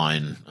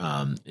online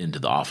into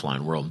the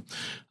offline world.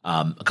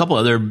 A couple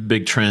other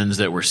big trends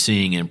that we're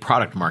seeing in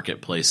product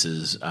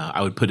marketplaces,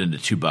 I would put into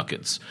two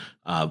buckets.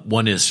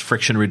 One is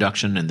friction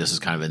reduction, and this is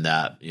kind of in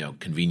that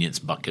convenience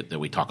bucket that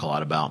we talk a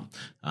lot about.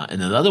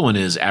 And then the other one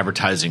is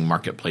advertising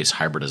marketplace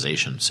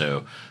hybridization.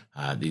 So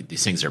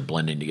these things are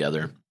blending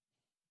together.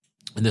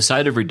 And the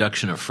side of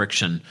reduction of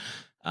friction.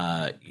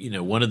 So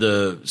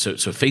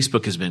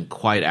Facebook has been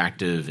quite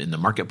active in the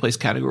marketplace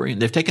category,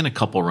 and they've taken a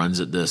couple runs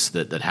at this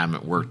that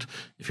haven't worked.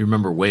 If you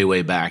remember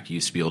way back, you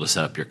used to be able to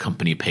set up your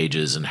company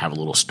pages and have a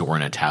little store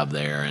in a tab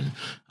there. And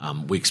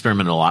we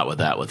experimented a lot with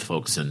that with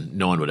folks, and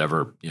no one would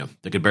ever,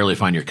 they could barely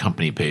find your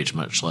company page,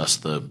 much less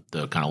the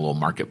kind of little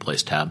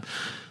marketplace tab.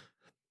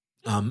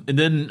 And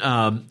then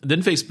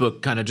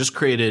Facebook kind of just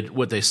created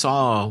what they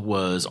saw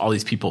was all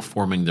these people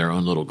forming their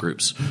own little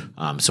groups.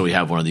 So we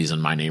have one of these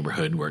in my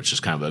neighborhood where it's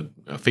just kind of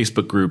a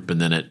Facebook group,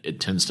 and then it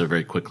tends to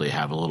very quickly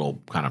have a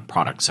little kind of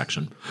product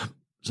section.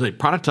 So they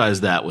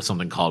productized that with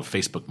something called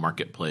Facebook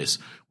Marketplace,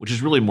 which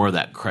is really more of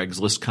that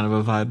Craigslist kind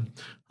of a vibe.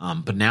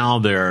 But now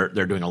they're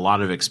doing a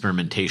lot of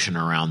experimentation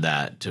around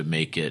that to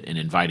make it and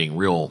inviting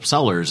real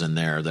sellers in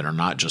there that are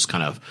not just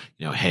kind of,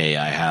 hey,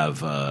 I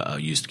have a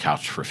used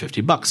couch for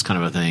 $50 kind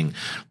of a thing.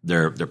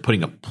 They're putting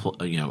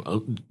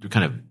they're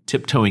kind of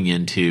tiptoeing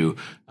into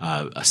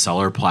a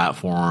seller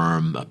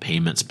platform, a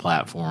payments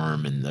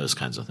platform, and those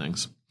kinds of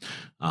things.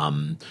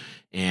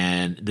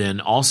 And then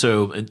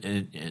also,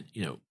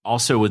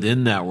 also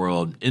within that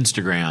world,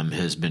 Instagram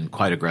has been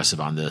quite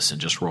aggressive on this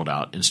and just rolled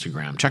out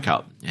Instagram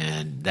checkout,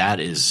 and that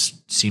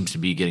seems to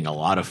be getting a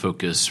lot of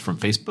focus from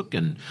Facebook,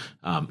 and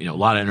a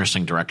lot of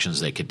interesting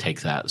directions they could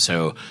take that.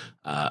 So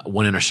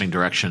one interesting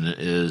direction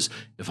is,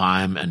 if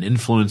I'm an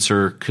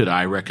influencer, could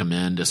I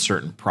recommend a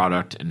certain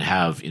product and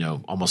have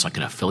almost like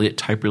an affiliate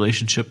type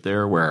relationship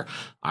there, where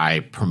I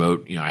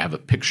promote, I have a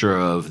picture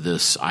of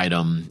this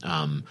item.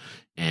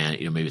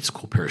 And maybe it's a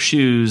cool pair of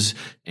shoes,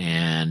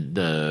 and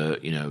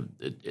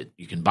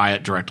you can buy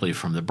it directly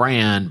from the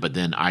brand, but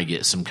then I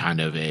get some kind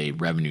of a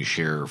revenue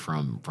share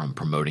from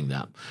promoting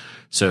that.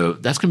 So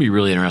that's going to be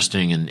really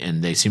interesting,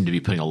 and they seem to be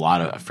putting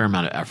a fair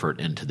amount of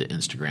effort into the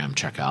Instagram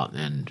checkout,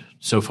 and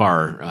so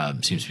far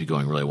seems to be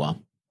going really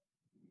well.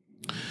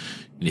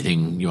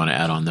 Anything you want to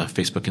add on the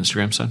Facebook,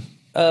 Instagram side?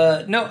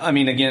 No, I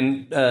mean,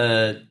 again,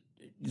 I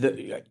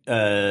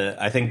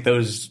think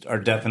those are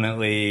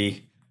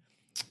definitely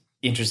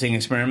interesting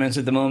experiments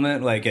at the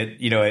moment. Like,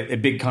 a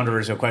big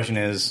controversial question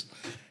is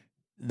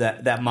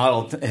that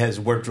model has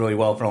worked really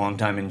well for a long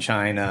time in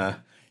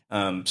China.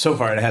 So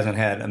far, it hasn't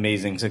had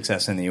amazing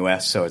success in the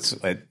U.S. So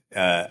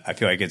I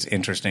feel like it's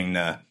interesting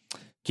to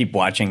keep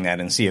watching that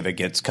and see if it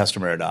gets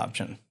customer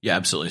adoption. Yeah,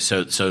 absolutely.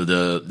 So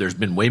there's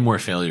been way more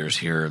failures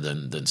here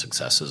than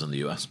successes in the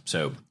U.S.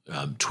 So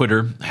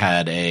Twitter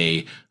had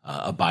a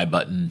buy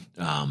button.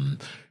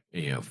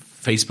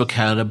 Facebook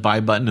had a buy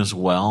button as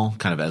well,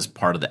 kind of as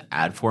part of the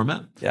ad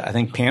format. Yeah, I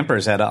think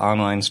Pampers had an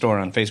online store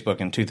on Facebook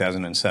in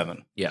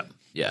 2007. Yeah.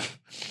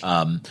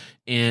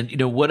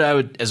 And what I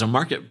would, as a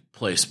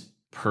marketplace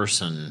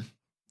person,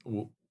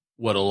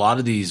 what a lot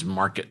of these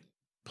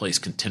marketplace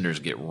contenders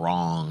get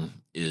wrong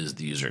is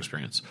the user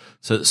experience.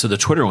 So the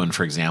Twitter one,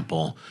 for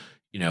example,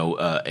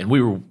 and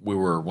we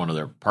were one of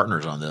their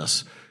partners on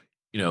this.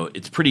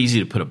 It's pretty easy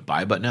to put a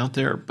buy button out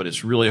there, but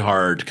it's really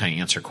hard to kind of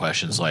answer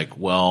questions like,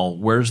 well,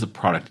 where's the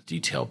product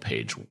detail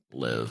page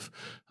live?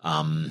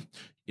 What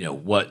a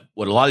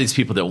lot of these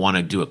people that want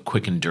to do a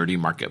quick and dirty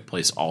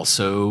marketplace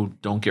also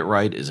don't get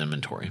right is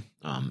inventory.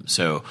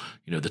 So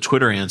the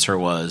Twitter answer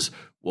was,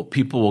 well,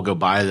 people will go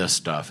buy this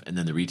stuff and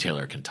then the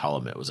retailer can tell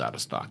them it was out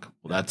of stock.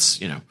 Well, that's,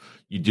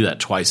 you do that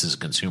twice as a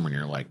consumer and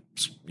you're like,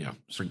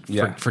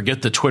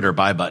 forget the Twitter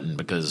buy button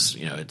because,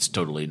 it's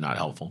totally not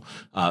helpful.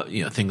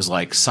 Things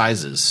like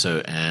sizes.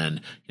 So,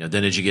 and,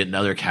 then as you get in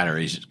other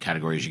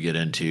categories, you get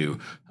into,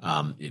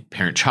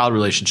 parent-child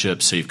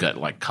relationships. So you've got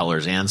like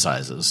colors and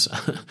sizes,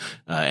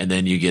 and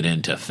then you get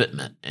into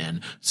fitment.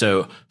 And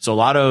so a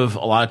lot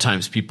of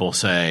times people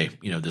say,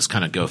 this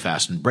kind of go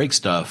fast and break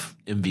stuff,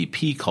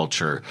 MVP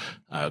culture,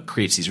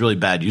 creates these really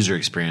bad user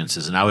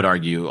experiences. And I would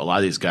argue a lot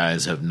of these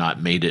guys have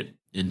not made it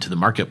into the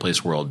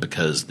marketplace world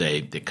because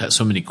they cut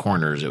so many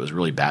corners. It was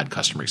really bad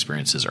customer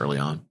experiences early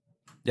on.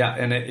 Yeah,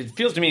 and it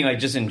feels to me like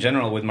just in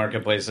general with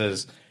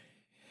marketplaces,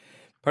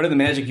 part of the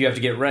magic you have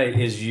to get right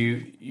is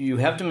you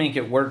have to make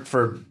it work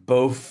for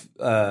both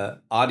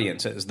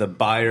audiences, the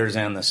buyers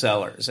and the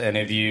sellers. And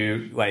if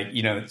you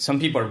some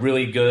people are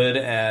really good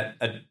at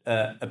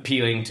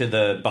appealing to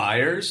the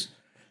buyers,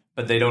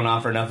 but they don't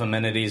offer enough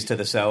amenities to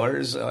the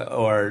sellers.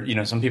 Or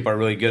some people are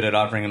really good at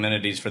offering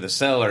amenities for the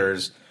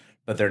sellers,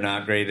 but they're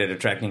not great at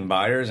attracting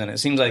buyers. And it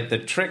seems like the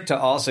trick to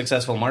all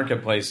successful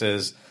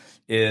marketplaces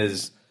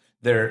is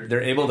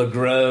they're able to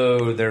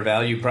grow their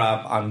value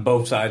prop on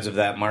both sides of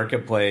that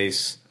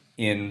marketplace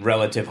in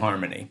relative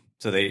harmony.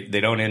 So they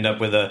don't end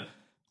up with a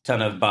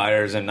ton of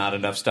buyers and not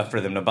enough stuff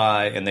for them to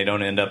buy, and they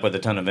don't end up with a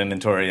ton of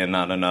inventory and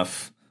not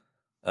enough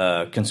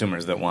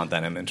consumers that want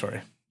that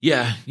inventory.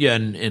 Yeah,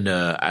 and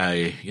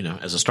I,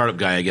 as a startup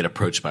guy, I get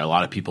approached by a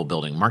lot of people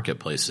building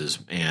marketplaces,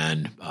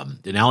 and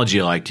the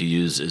analogy I like to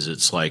use is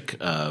it's like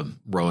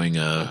rowing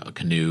a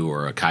canoe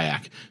or a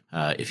kayak.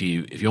 If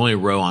you only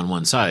row on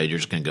one side, you're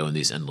just going to go in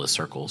these endless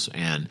circles.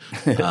 And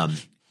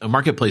a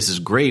marketplace is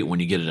great when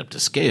you get it up to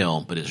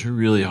scale, but it's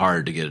really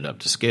hard to get it up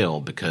to scale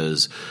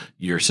because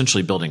you're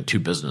essentially building two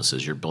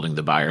businesses. You're building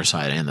the buyer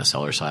side and the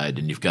seller side,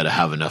 and you've got to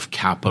have enough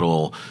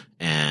capital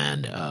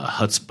and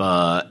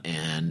chutzpah,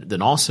 and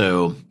then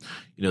also,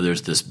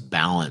 there's this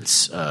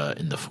balance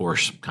in the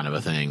force kind of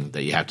a thing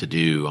that you have to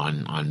do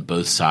on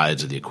both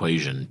sides of the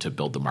equation to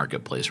build the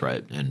marketplace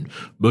right. And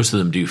most of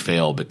them do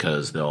fail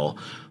because they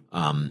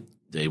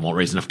won't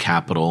raise enough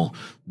capital.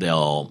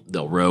 They'll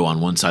row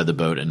on one side of the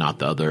boat and not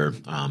the other,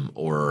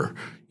 or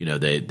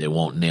they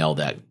won't nail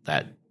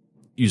that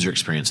user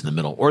experience in the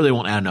middle, or they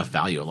won't add enough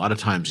value. A lot of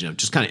times,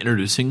 just kind of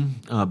introducing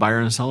a buyer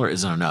and a seller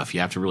isn't enough. You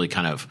have to really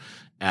kind of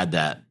add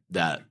that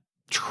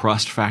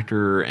trust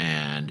factor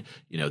and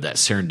that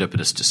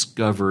serendipitous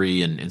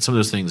discovery and some of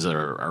those things that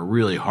are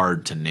really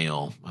hard to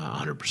nail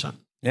 100%.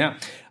 Yeah,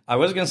 I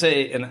was going to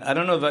say, and I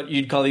don't know if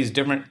you'd call these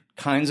different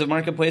kinds of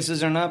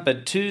marketplaces or not,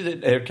 but two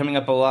that are coming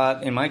up a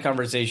lot in my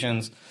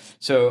conversations.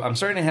 So I'm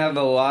starting to have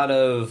a lot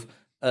of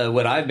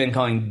what I've been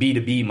calling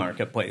B2B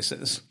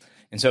marketplaces.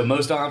 And so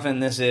most often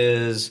this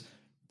is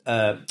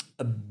a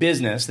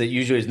business that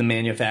usually is the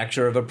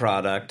manufacturer of a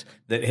product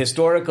that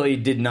historically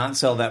did not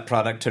sell that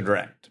product to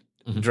direct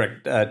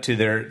to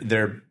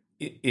their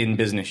in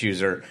business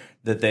user,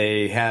 that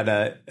they had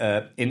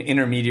an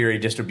intermediary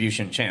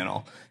distribution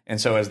channel.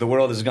 And so as the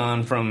world has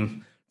gone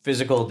from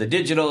physical to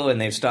digital and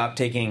they've stopped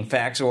taking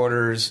fax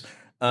orders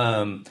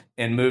and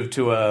moved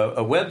to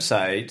a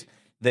website,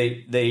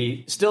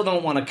 they still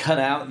don't want to cut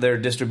out their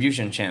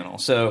distribution channel.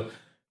 So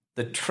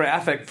the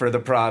traffic for the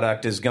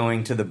product is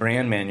going to the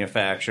brand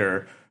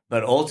manufacturer,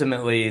 but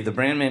ultimately the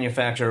brand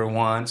manufacturer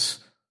wants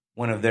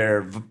one of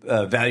their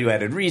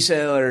value-added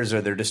resellers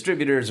or their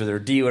distributors or their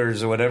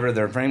dealers or whatever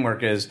their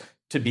framework is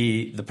to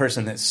be the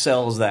person that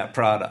sells that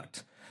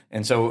product.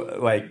 And so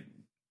like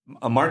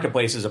a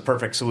marketplace is a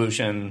perfect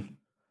solution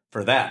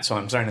for that. So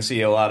I'm starting to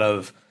see a lot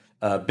of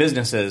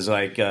businesses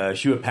like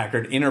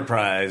Hewlett-Packard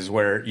Enterprise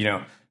where,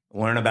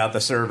 learn about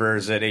the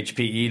servers at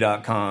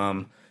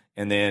hpe.com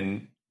and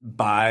then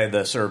buy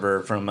the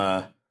server from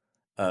a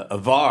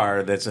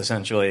VAR that's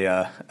essentially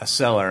a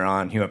seller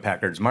on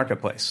Hewlett-Packard's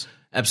marketplace.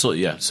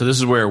 Absolutely, yeah. So this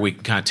is where we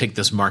kind of take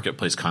this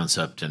marketplace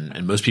concept,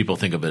 and most people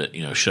think of it,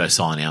 should I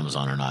sell on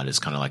Amazon or not? It's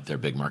kind of like their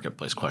big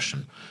marketplace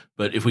question.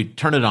 But if we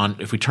turn it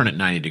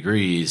 90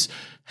 degrees,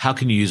 how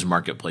can you use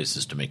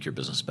marketplaces to make your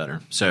business better?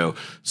 So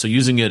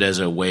using it as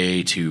a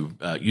way to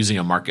using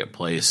a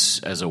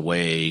marketplace as a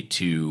way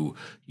to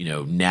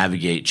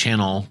navigate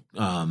channel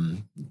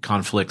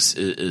conflicts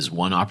is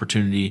one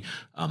opportunity.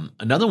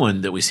 Another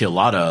one that we see a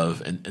lot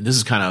of, and this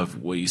is kind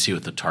of what you see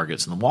with the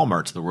Targets and the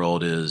Walmarts of the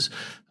world, is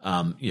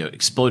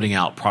exploding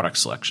out product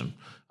selection.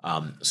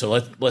 So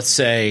let's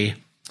say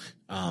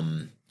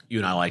you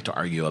and I like to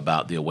argue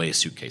about the Away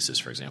suitcases,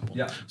 for example.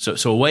 Yeah.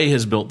 So Away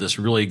has built this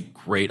really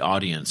great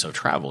audience of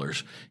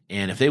travelers,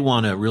 and if they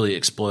want to really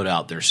explode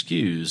out their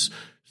SKUs,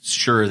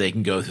 sure, they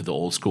can go through the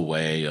old school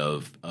way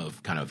of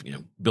kind of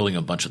building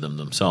a bunch of them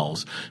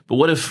themselves. But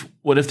what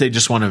if they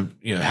just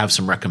want to have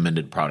some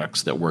recommended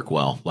products that work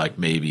well, like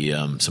maybe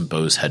some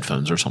Bose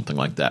headphones or something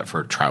like that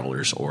for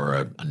travelers,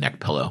 or a neck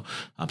pillow,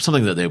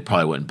 something that they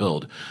probably wouldn't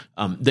build.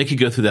 They could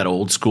go through that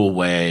old school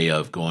way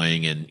of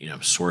going and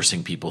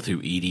sourcing people through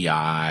EDI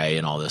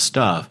and all this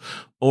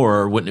stuff,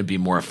 or wouldn't it be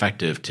more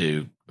effective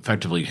to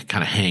effectively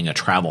kind of hang a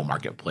travel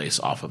marketplace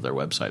off of their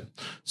website?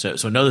 So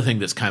another thing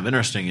that's kind of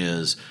interesting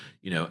is,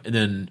 and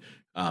then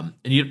and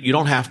you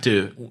don't have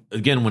to,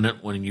 again,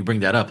 when you bring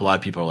that up, a lot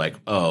of people are like,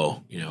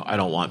 oh, I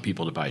don't want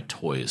people to buy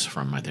toys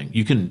from my thing.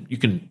 You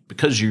can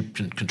because you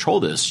can control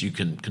this, you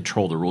can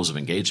control the rules of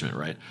engagement,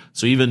 right?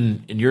 So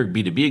even in your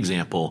B2B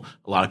example,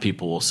 a lot of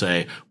people will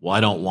say, well, I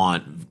don't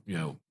want,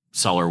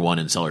 seller 1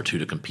 and seller 2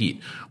 to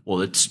compete. Well,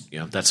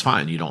 that's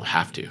fine. You don't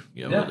have to.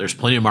 There's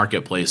plenty of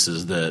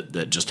marketplaces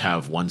that just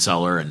have one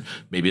seller, and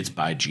maybe it's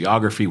by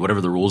geography, whatever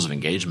the rules of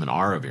engagement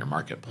are of your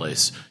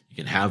marketplace, you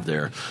can have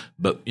there.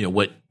 But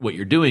what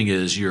you're doing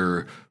is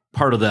you're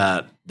part of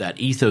that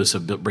ethos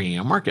of bringing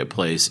a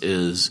marketplace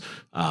is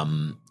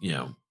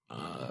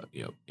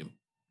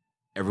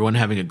everyone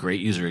having a great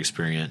user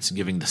experience,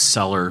 giving the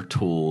seller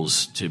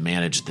tools to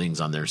manage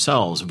things on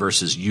themselves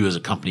versus you as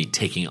a company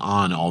taking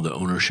on all the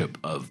ownership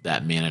of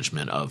that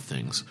management of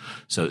things.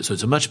 So it's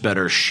a much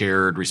better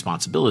shared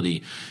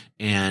responsibility,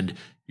 and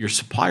your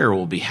supplier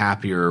will be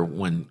happier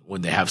when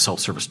they have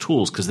self-service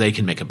tools because they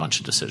can make a bunch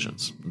of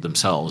decisions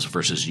themselves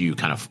versus you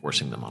kind of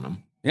forcing them on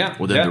them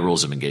within the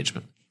rules of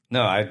engagement.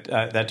 No,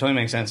 that totally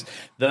makes sense.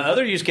 The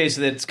other use case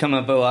that's come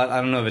up a lot,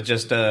 I don't know if it's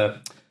just a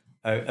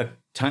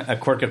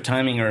quirk of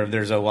timing or if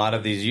there's a lot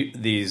of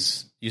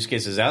these use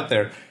cases out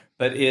there,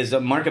 but is a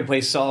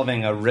marketplace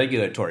solving a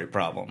regulatory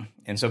problem.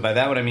 And so by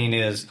that, what I mean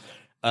is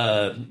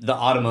the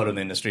automotive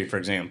industry, for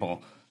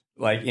example.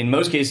 Like in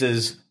most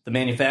cases, the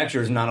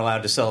manufacturer is not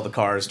allowed to sell the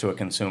cars to a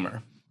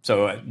consumer.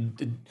 So a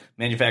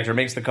manufacturer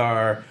makes the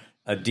car,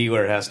 a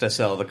dealer has to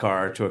sell the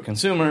car to a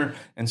consumer.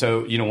 And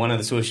so, one of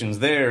the solutions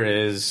there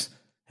is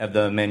have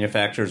the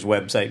manufacturer's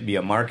website be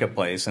a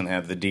marketplace and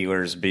have the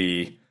dealers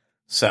be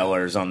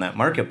sellers on that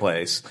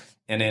marketplace.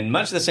 And in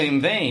much the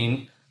same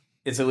vein,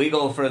 it's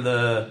illegal for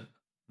the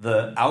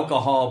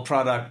alcohol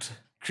product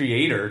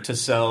creator to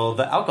sell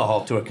the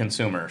alcohol to a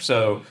consumer.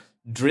 So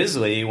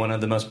Drizzly, one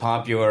of the most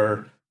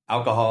popular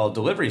alcohol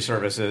delivery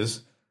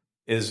services,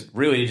 is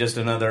really just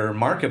another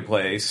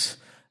marketplace.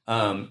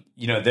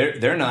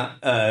 They're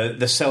not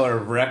the seller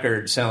of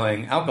record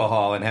selling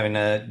alcohol and having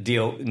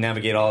to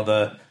navigate all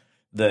the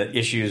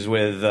issues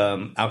with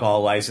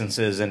alcohol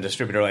licenses and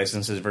distributor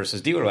licenses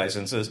versus dealer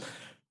licenses.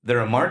 They're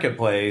a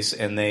marketplace,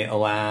 and they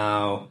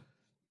allow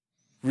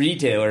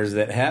retailers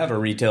that have a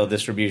retail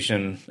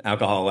distribution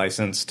alcohol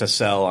license to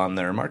sell on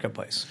their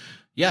marketplace.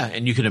 Yeah,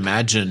 and you can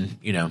imagine,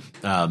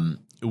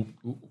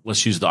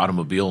 let's use the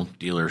automobile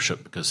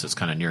dealership because it's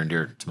kind of near and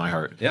dear to my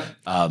heart. Yeah.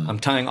 I'm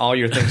tying all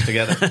your things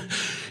together.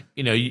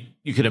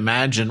 You could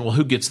imagine, well,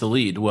 who gets the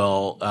lead?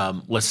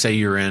 Well, let's say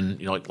you're in,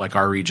 like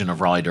our region of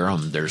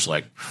Raleigh-Durham, there's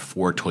like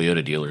 4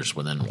 Toyota dealers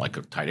within like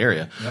a tight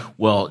area. Yep.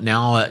 Well,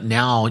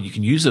 now you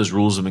can use those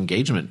rules of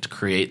engagement to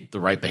create the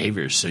right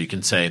behaviors. So you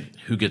can say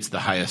who gets the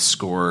highest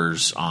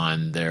scores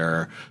on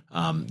their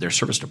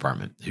service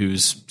department,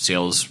 whose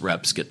sales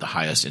reps get the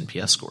highest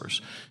NPS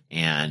scores.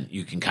 And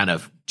you can kind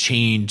of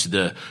change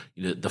the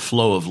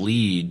flow of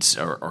leads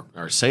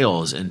or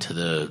sales into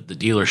the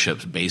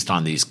dealerships based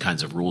on these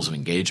kinds of rules of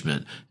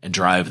engagement and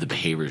drive the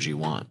behaviors you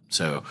want.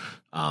 So,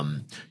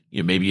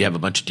 maybe you have a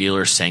bunch of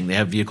dealers saying they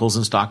have vehicles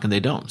in stock and they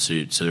don't. So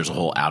there's a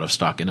whole out of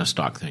stock, in of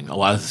stock thing. A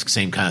lot of the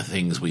same kind of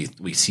things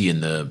we see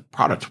in the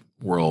product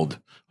world.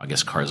 I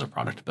guess car is a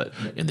product, but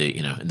in the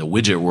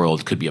widget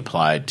world could be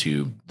applied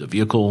to the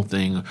vehicle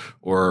thing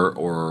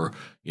or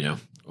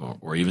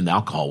even the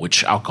alcohol.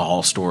 Which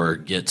alcohol store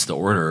gets the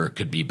order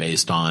could be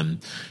based on,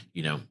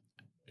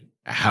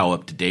 how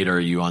up to date are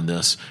you on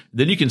this?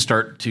 Then you can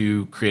start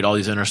to create all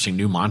these interesting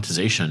new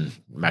monetization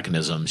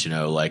mechanisms,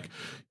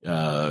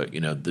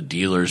 the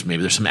dealers,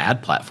 maybe there's some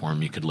ad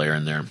platform you could layer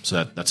in there.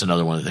 So that's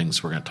another one of the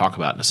things we're going to talk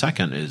about in a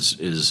second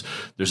is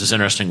there's this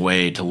interesting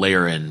way to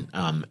layer in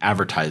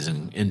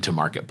advertising into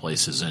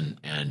marketplaces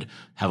and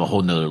have a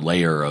whole nother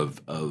layer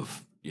of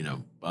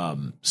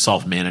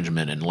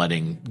self-management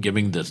and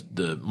giving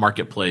the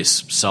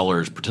marketplace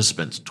sellers,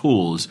 participants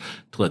tools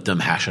to let them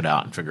hash it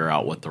out and figure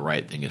out what the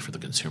right thing is for the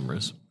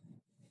consumers.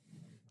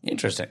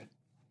 Interesting.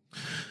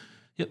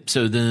 Yep.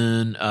 So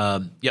then,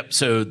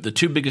 So the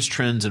 2 biggest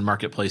trends in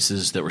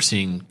marketplaces that we're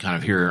seeing kind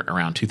of here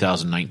around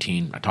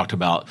 2019, I talked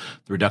about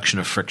the reduction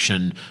of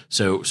friction.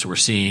 So we're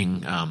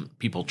seeing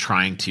people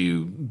trying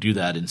to do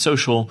that in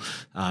social,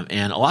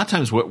 and a lot of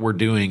times what we're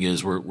doing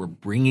is we're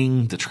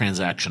bringing the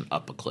transaction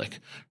up a click,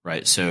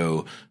 right?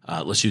 So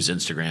let's use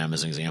Instagram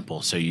as an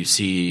example. So you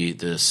see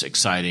this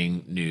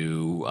exciting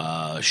new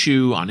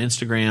shoe on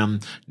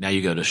Instagram. Now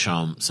you go to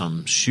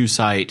some shoe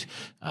site.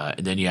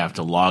 And then you have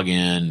to log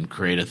in,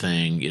 create a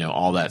thing,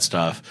 all that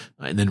stuff,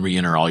 and then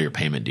re-enter all your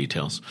payment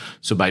details.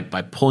 So by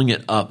pulling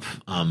it up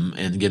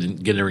and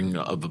getting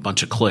a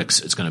bunch of clicks,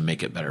 it's going to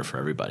make it better for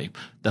everybody.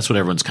 That's what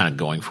everyone's kind of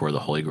going for, the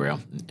Holy Grail.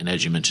 And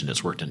as you mentioned,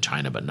 it's worked in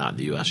China, but not in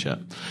the U.S. yet.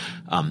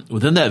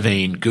 Within that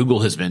vein,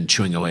 Google has been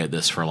chewing away at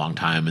this for a long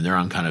time, and they're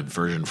on kind of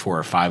version 4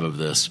 or 5 of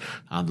this.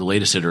 The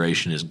latest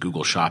iteration is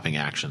Google Shopping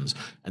Actions,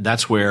 and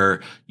that's where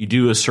you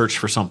do a search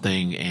for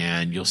something,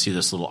 and you'll see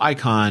this little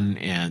icon,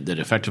 and that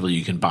effectively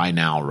you can buy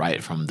now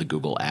right from the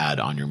Google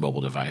ad on your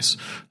mobile device.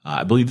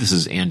 I believe this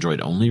is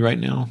Android only right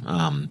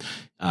now.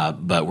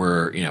 But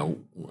we're,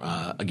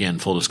 again,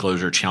 full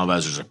disclosure, Channel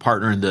Advisor is a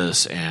partner in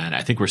this, and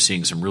I think we're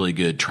seeing some really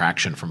good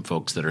traction from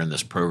folks that are in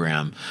this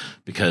program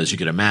because you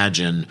could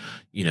imagine,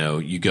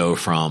 you go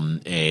from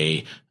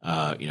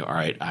all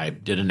right, I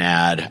did an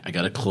ad, I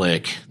got a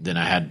click, then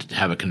I had to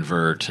have a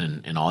convert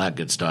and all that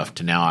good stuff,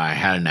 to now I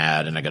had an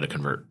ad and I got to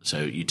convert.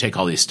 So you take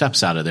all these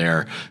steps out of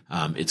there,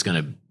 it's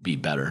going to be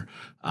better.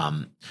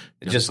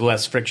 Just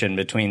less friction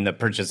between the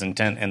purchase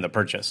intent and the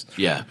purchase.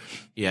 Yeah.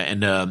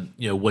 And,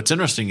 what's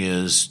interesting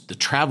is the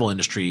travel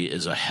industry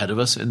is ahead of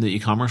us in the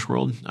e-commerce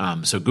world.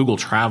 So Google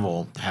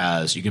Travel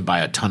you can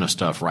buy a ton of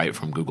stuff right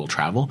from Google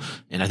Travel.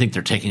 And I think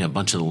they're taking a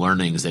bunch of the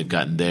learnings they've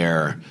gotten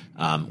there,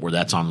 where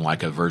that's on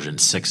like a version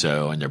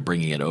 6.0, and they're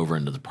bringing it over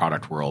into the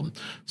product world.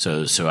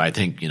 So I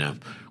think,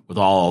 with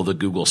all the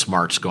Google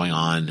smarts going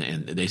on,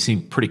 and they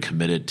seem pretty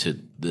committed to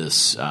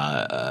this,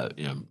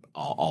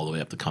 all the way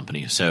up the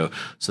company. So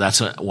that's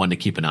one to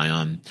keep an eye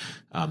on.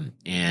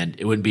 And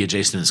it wouldn't be a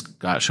Jason and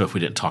Scott show if we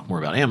didn't talk more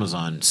about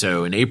Amazon.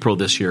 So in April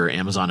this year,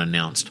 Amazon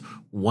announced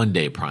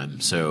 1-day Prime.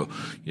 So,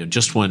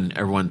 just when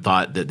everyone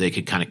thought that they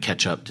could kind of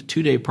catch up to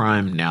 2-day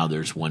Prime, now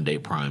there's 1-day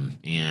Prime.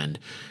 And,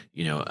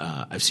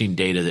 I've seen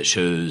data that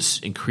shows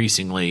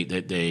increasingly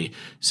that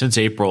since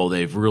April,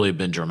 they've really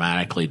been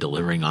dramatically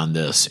delivering on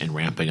this and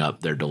ramping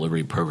up their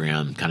delivery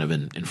program kind of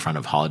in front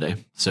of holiday.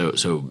 So,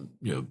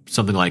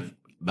 something like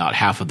about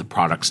half of the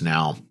products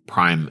now,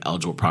 Prime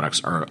eligible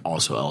products, are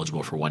also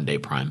eligible for 1-day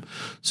Prime.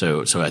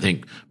 So I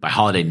think by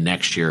holiday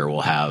next year, we'll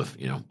have,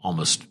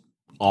 almost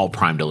all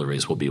Prime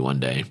deliveries will be 1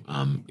 day,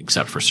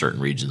 except for certain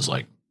regions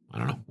like, I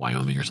don't know,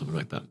 Wyoming or something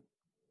like that.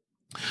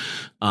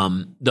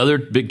 The other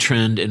big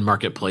trend in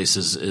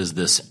marketplaces is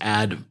this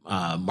ad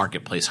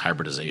marketplace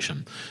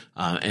hybridization.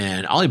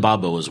 And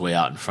Alibaba was way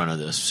out in front of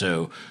this.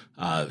 So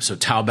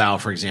Taobao,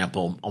 for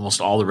example,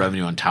 almost all the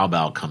revenue on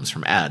Taobao comes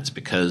from ads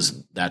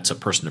because that's a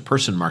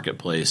person-to-person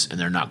marketplace and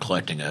they're not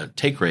collecting a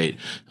take rate.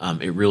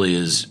 It really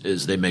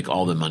is they make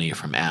all the money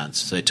from ads.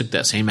 So they took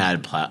that same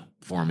ad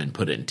platform and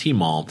put it in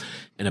Tmall,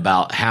 and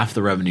about half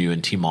the revenue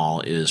in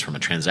Tmall is from a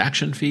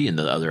transaction fee and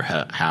the other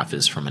half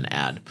is from an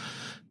ad.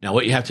 Now,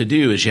 what you have to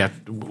do is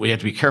what you have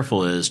to be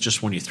careful is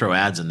just when you throw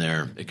ads in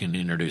there, it can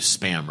introduce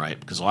spam, right?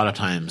 Because a lot of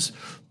times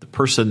the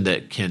person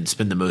that can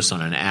spend the most on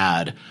an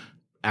ad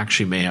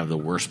actually may have the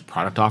worst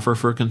product offer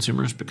for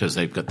consumers because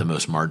they've got the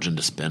most margin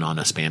to spend on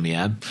a spammy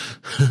ad.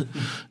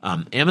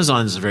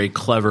 Amazon's a very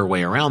clever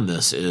way around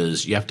this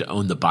is you have to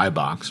own the buy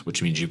box,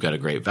 which means you've got a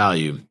great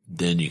value.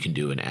 Then you can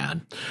do an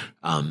ad.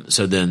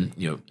 So then,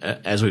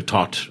 as we've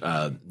talked,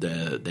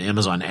 the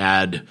Amazon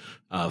ad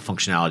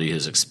functionality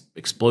has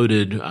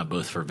exploded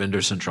both for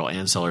Vendor Central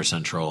and Seller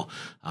Central,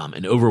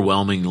 and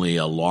overwhelmingly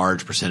a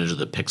large percentage of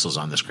the pixels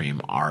on the screen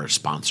are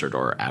sponsored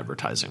or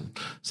advertising.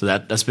 So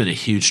that's been a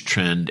huge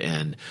trend,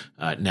 and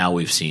now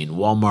we've seen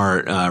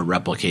Walmart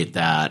replicate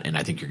that, and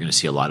I think you're going to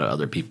see a lot of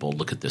other people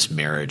look at this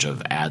marriage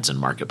of ads and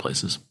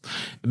marketplaces.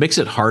 It makes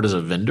it hard as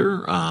a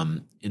vendor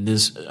in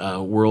this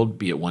world,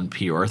 be it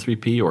 1P or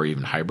 3P or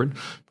even hybrid,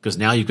 because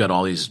now you've got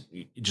all these,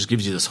 it just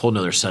gives you this whole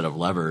nother set of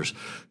levers.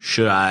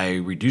 Should I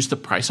reduce the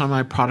price on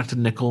my product a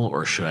nickel,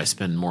 or should I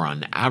spend more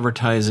on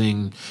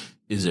advertising?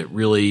 Is it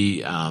really,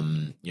 how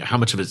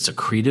much of it's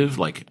accretive,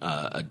 like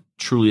a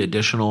truly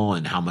additional,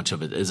 and how much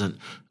of it isn't?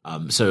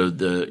 So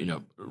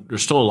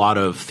there's still a lot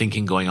of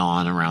thinking going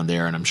on around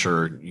there, and I'm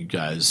sure you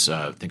guys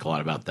think a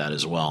lot about that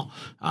as well.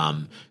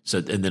 And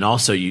then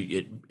also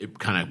it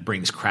kind of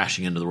brings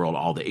crashing into the world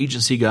all the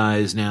agency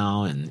guys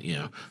now, and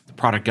the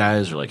product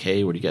guys are like,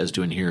 hey, what are you guys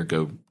doing here?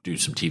 Go do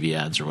some TV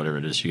ads or whatever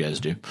it is you guys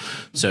do.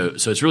 So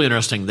it's really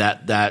interesting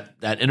that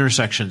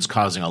intersection is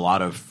causing a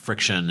lot of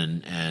friction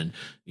and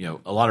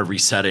a lot of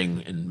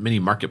resetting in many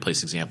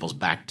marketplace examples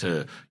back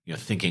to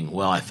thinking,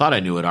 well, I thought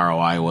I knew what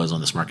ROI was on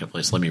this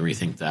marketplace. Let me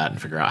rethink that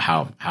and figure out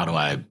how do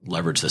I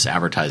leverage this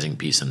advertising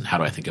piece, and how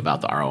do I think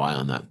about the ROI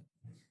on that.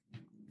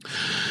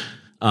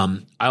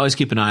 I always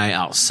keep an eye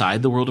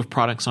outside the world of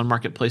products on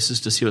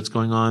marketplaces to see what's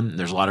going on.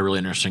 There's a lot of really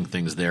interesting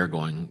things there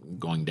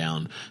going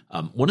down.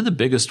 One of the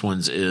biggest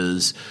ones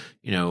is,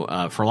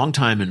 for a long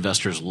time,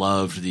 investors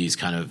loved these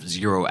kind of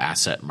zero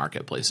asset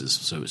marketplaces.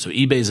 So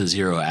eBay's a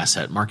zero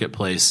asset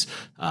marketplace.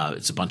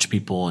 It's a bunch of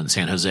people in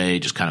San Jose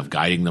just kind of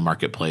guiding the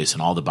marketplace,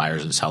 and all the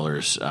buyers and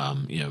sellers,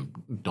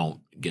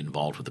 don't get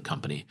involved with the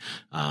company.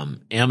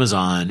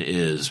 Amazon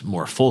is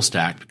more full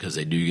stack because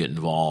they do get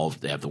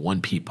involved. They have the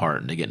 1P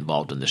part, and they get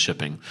involved in the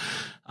shipping.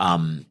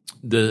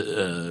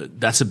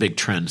 That's a big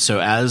trend. So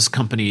as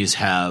companies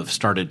have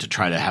started to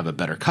try to have a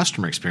better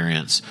customer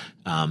experience,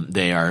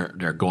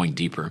 they're going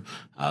deeper.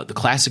 The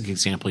classic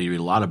example you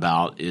read a lot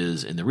about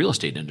is in the real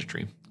estate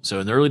industry. So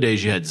in the early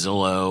days, you had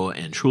Zillow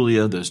and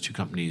Trulia; those two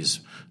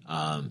companies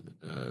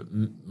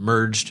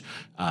merged,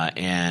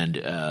 and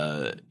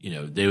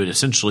they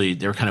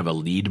were kind of a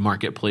lead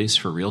marketplace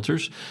for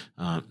realtors.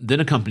 Then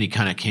a company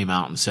kind of came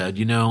out and said,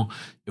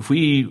 if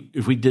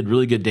we did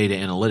really good data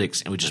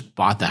analytics and we just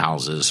bought the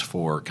houses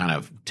for kind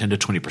of 10 to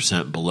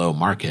 20% below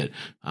market,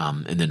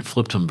 and then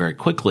flipped them very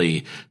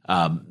quickly,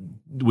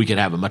 we could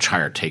have a much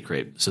higher take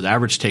rate. So the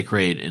average take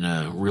rate in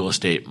a real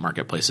estate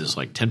marketplace is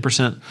like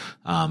 10%,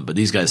 but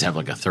these guys have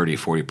like a 30,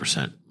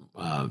 40%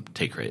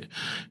 take rate.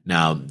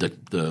 Now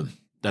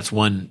that's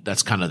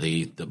kind of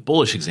the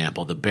bullish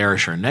example. The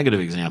bearish or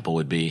negative example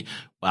would be,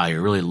 wow,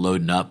 you're really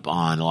loading up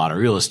on a lot of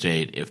real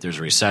estate. If there's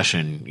a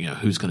recession,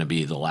 who's going to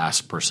be the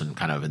last person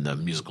kind of in the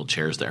musical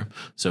chairs there?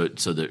 So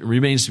it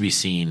remains to be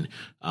seen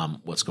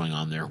what's going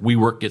on there.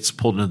 WeWork gets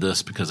pulled into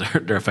this because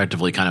they're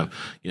effectively kind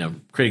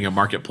of creating a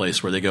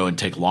marketplace where they go and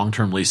take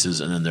long-term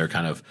leases, and then they're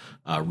kind of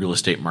real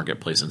estate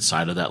marketplace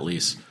inside of that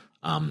lease.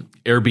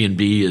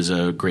 Airbnb is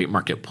a great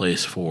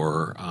marketplace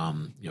for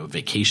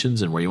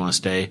vacations and where you want to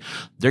stay.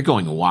 They're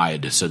going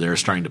wide, so they're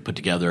starting to put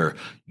together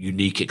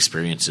unique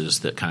experiences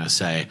that kind of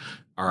say,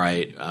 all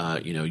right,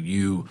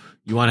 you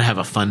want to have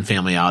a fun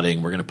family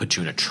outing, we're going to put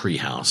you in a tree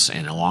house,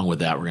 and along with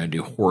that, we're going to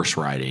do horse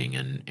riding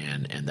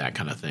and that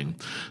kind of thing.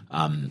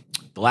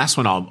 The last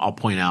one I'll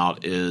point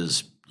out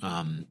is,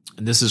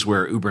 and this is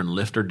where Uber and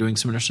Lyft are doing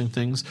some interesting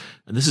things.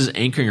 And this is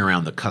anchoring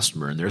around the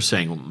customer. And they're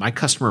saying, my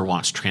customer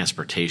wants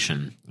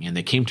transportation, and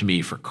they came to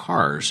me for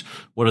cars.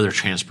 What other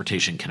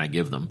transportation can I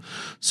give them?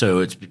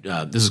 So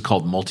this is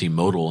called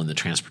multimodal in the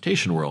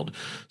transportation world.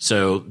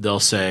 So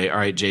they'll say, all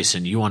right,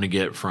 Jason, you want to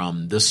get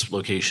from this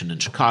location in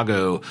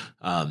Chicago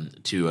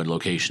to a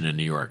location in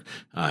New York.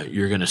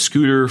 You're going to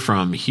scooter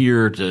from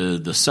here to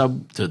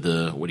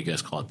the what do you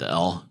guys call it? The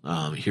L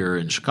here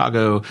in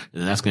Chicago. And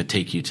then that's going to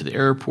take you to the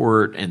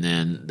airport. And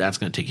then that's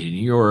going to take you to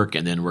New York,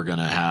 and then we're going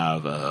to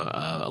have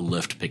a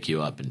Lyft pick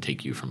you up and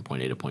take you from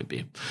point A to point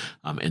B.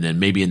 And then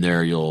maybe in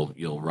there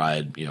you'll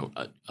ride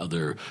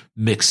other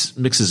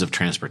mixes of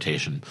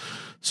transportation.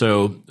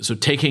 So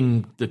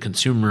taking the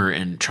consumer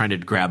and trying to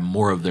grab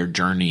more of their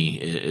journey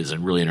is a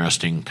really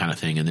interesting kind of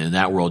thing. And in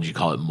that world, you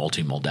call it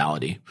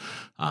multimodality.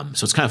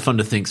 So it's kind of fun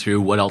to think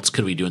through what else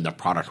could we do in the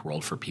product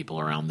world for people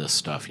around this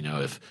stuff.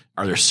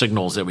 Are there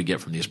signals that we get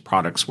from these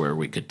products where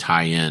we could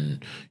tie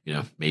in,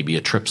 maybe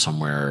a trip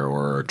somewhere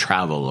or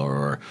travel,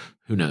 or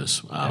who knows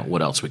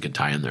what else we could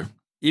tie in there.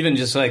 Even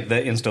just like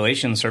the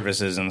installation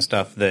services and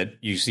stuff that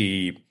you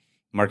see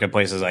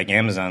marketplaces like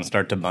Amazon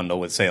start to bundle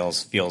with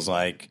sales feels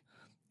like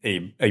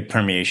a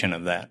permeation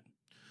of that.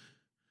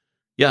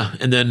 Yeah,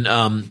 and then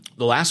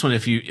the last one,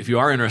 if you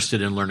are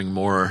interested in learning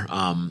more,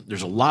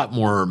 there's a lot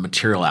more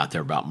material out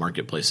there about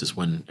marketplaces.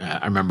 When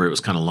I remember it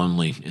was kind of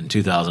lonely in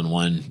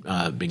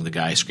 2001, being the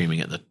guy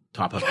screaming at the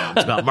top of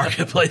lungs about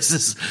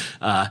marketplaces.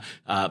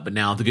 But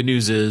now the good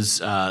news is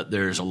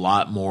there's a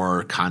lot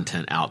more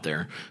content out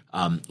there.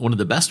 One of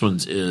the best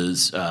ones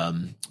is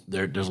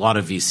there's a lot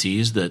of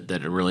VCs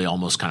that are really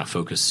almost kind of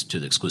focused to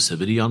the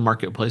exclusivity on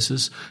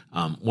marketplaces.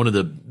 One of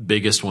the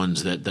biggest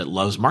ones that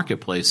loves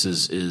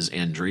marketplaces is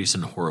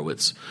Andreessen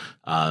Horowitz.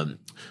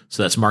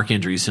 So that's Mark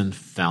Andreessen,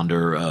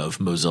 founder of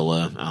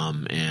Mozilla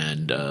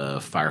and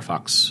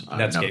Firefox.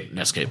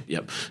 Netscape,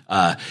 yep.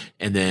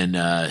 And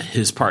then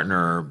his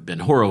partner, Ben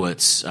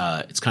Horowitz.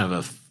 It's kind of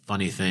a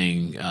funny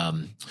thing.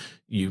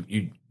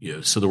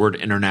 So the word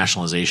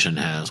internationalization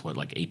has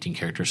like 18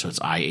 characters, so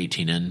it's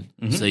I-18N.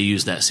 Mm-hmm. So they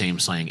use that same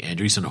slang.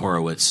 Andreessen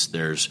Horowitz,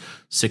 there's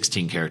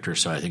 16 characters,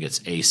 so I think it's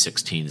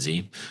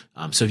A16Z.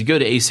 So if you go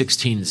to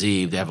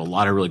A16Z, they have a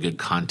lot of really good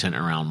content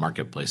around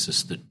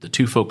marketplaces. The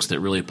two folks that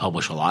really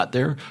publish a lot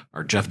there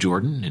are Jeff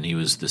Jordan, and he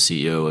was the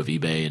CEO of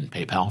eBay and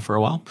PayPal for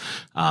a while.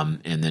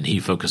 And then he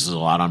focuses a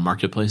lot on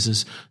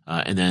marketplaces.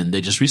 And then they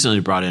just recently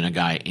brought in a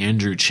guy,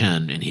 Andrew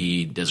Chen, and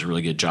he does a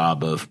really good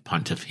job of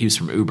he's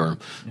from Uber,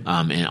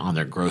 and on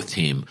their growth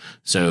team.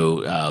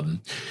 So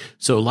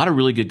a lot of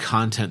really good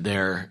content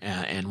there.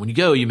 And when you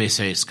go, you may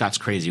say, Scott's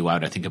crazy. Why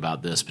would I think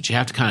about this? But you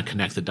have to kind of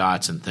connect the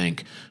dots and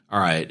think, all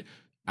right,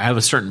 I have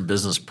a certain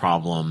business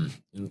problem.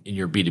 In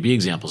your B2B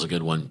example is a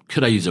good one.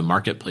 Could I use a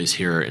marketplace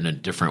here in a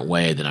different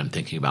way than I'm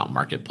thinking about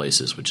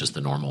marketplaces, which is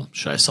the normal,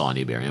 should I sell on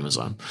eBay or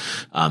Amazon?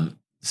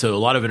 So a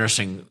lot of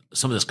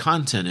some of this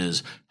content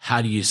is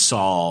how do you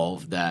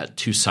solve that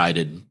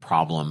two-sided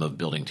problem of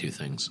building two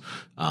things?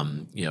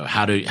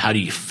 How do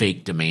you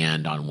fake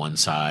demand on one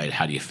side?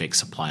 How do you fake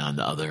supply on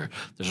the other?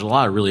 There's a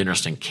lot of really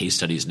interesting case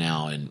studies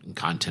now and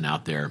content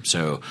out there.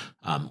 So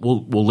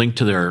we'll link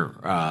to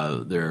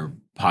their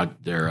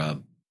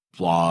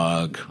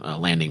blog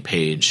landing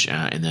page,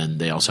 and then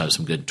they also have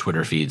some good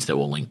Twitter feeds that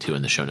we'll link to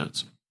in the show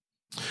notes.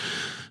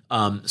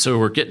 So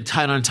we're getting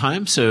tight on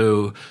time.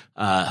 So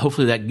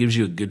hopefully that gives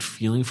you a good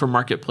feeling for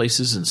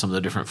marketplaces and some of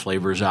the different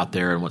flavors out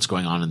there and what's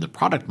going on in the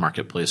product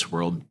marketplace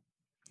world.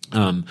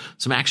 Some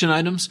action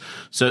items.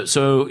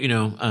 So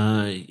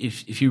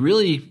if you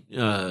really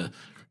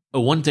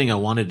one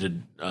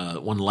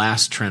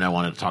last trend I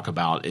wanted to talk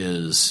about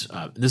is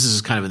this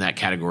is kind of in that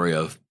category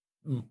of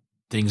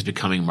things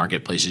becoming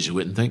marketplaces you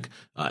wouldn't think.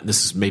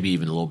 This is maybe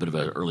even a little bit of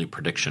an early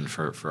prediction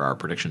for our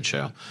prediction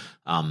show.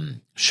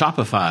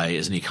 Shopify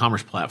is an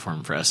e-commerce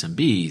platform for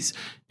SMBs,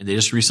 and they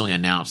just recently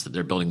announced that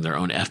they're building their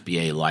own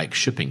FBA-like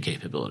shipping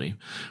capability.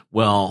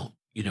 Well,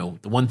 the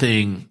one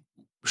thing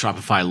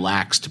Shopify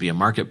lacks to be a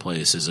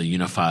marketplace is a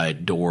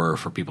unified door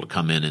for people to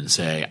come in and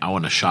say, I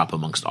want to shop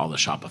amongst all the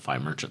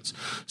Shopify merchants.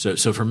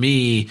 So for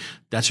me,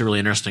 that's a really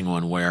interesting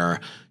one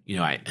where,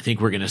 I think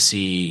we're going to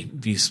see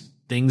these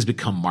things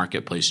become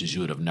marketplaces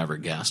you would have never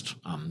guessed.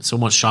 So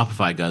once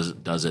Shopify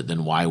does it,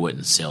 then why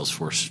wouldn't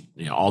Salesforce,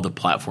 all the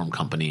platform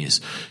companies,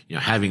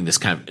 having this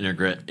kind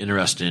of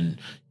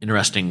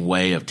interesting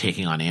way of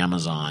taking on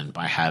Amazon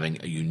by having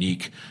a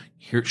unique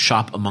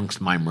shop amongst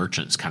my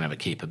merchants kind of a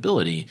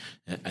capability.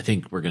 I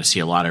think we're going to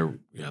see a lot of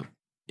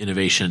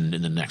innovation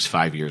in the next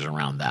 5 years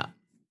around that.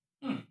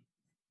 All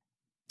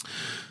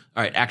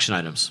right, action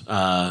items.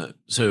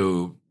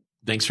 So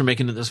thanks for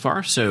making it this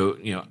far. So,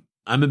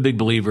 I'm a big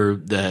believer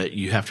that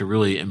you have to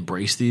really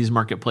embrace these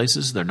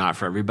marketplaces. They're not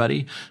for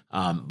everybody,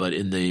 but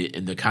in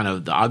the kind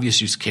of the obvious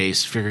use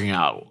case, figuring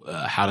out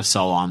how to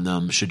sell on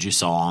them, should you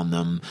sell on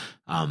them?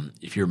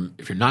 If you're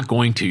not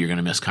going to, you're going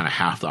to miss kind of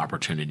half the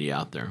opportunity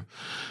out there.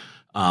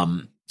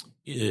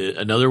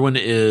 Another one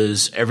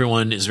is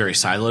everyone is very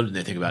siloed and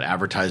they think about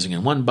advertising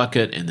in one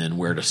bucket and then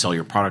where to sell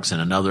your products in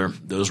another.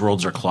 Those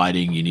worlds are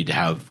colliding. You need to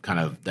have kind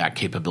of that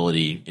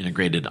capability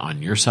integrated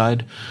on your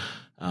side.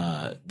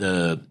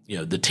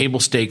 The table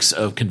stakes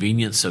of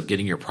convenience of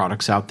getting your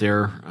products out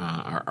there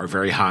are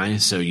very high.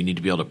 So you need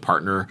to be able to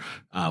partner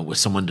with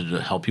someone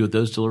to help you with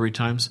those delivery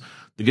times.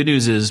 The good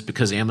news is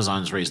because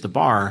Amazon's raised the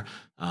bar,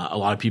 a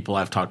lot of people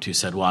I've talked to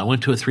said, well, I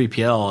went to a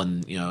 3PL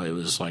and, it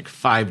was like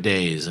 5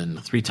 days and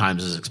 3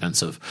 times as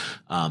expensive.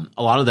 A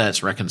lot of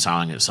that's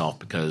reconciling itself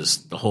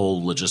because the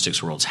whole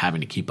logistics world's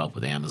having to keep up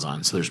with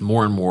Amazon. So there's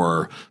more and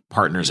more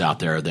partners out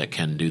there that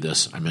can do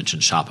this. I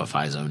mentioned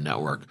Shopify's own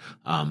network,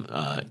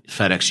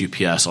 FedEx,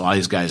 UPS. A lot of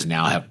these guys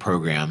now have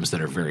programs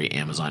that are very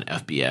Amazon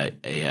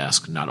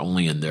FBA-esque, not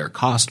only in their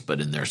cost, but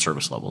in their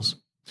service levels.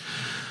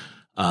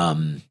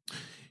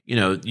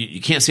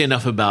 You can't say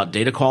enough about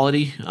data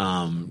quality.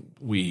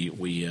 We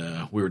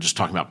were just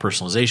talking about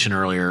personalization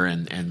earlier,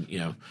 and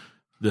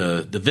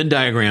the Venn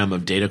diagram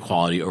of data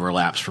quality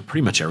overlaps for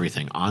pretty much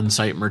everything.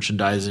 On-site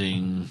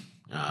merchandising,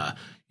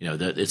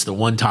 it's the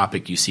one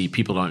topic you see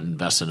people don't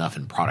invest enough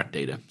in product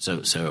data.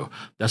 So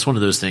that's one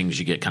of those things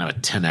you get kind of a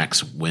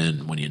 10x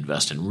win when you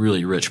invest in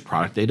really rich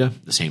product data.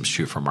 The same is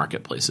true for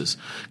marketplaces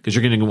because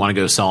you're going to want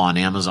to go sell on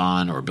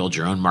Amazon or build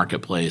your own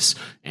marketplace,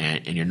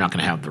 and you're not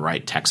going to have the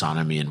right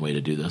taxonomy and way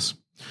to do this.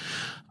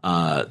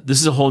 This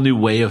is a whole new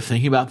way of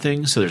thinking about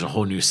things. So there's a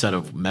whole new set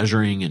of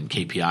measuring and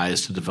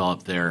KPIs to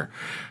develop there.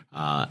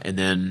 And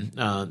then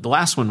the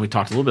last one we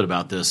talked a little bit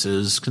about this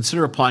is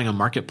consider applying a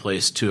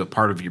marketplace to a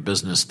part of your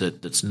business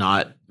that's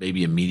not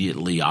maybe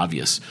immediately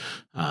obvious.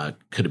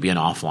 Could it be an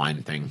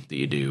offline thing that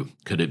you do?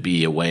 Could it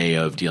be a way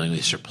of dealing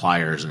with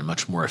suppliers in a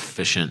much more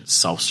efficient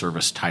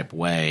self-service type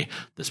way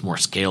that's more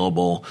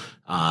scalable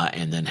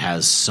and then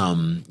has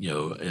some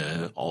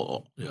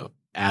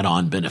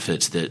add-on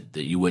benefits that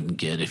you wouldn't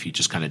get if you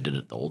just kind of did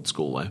it the old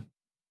school way?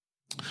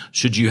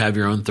 Should you have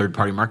your own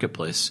third-party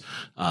marketplace?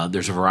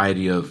 There's a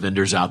variety of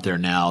vendors out there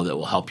now that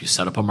will help you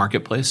set up a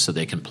marketplace so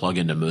they can plug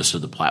into most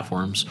of the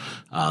platforms.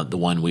 The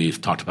one we've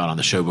talked about on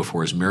the show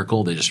before is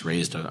Miracle. They just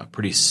raised a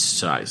pretty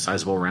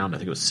sizable round. I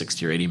think it was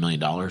 $60 or $80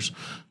 million.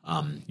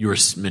 You were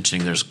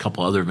mentioning there's a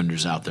couple other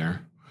vendors out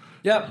there.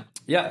 Yeah.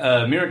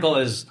 Miracle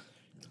is,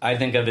 I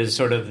think of as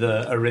sort of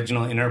the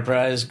original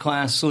enterprise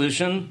class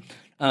solution.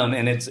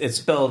 And it's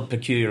spelled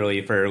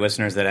peculiarly for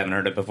listeners that haven't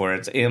heard it before.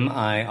 It's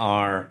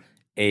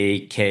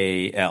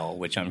MIRAKL,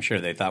 which I'm sure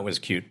they thought was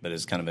cute, but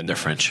it's kind of a... They're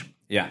French.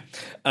 Yeah.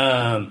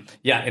 And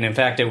in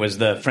fact, it was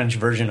the French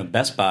version of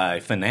Best Buy,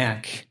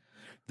 Fnac,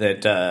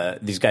 that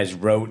these guys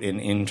wrote an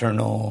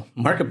internal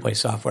marketplace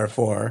software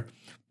for.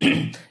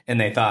 And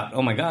they thought,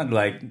 oh my God,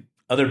 like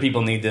other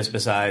people need this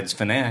besides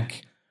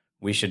Fnac.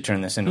 We should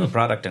turn this into a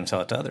product and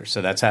sell it to others.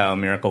 So that's how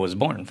Miracle was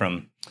born,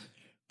 from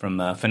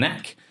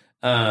Fnac.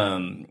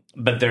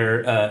 But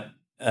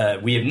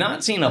we have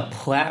not seen a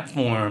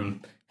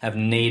platform have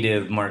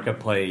native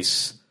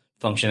marketplace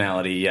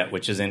functionality yet,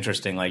 which is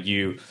interesting. Like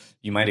you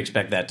might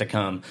expect that to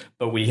come,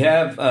 but we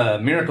have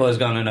Miracle has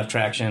gotten enough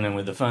traction, and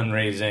with the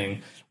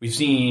fundraising, we've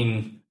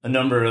seen a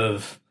number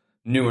of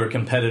newer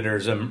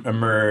competitors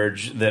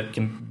emerge that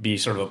can be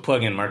sort of a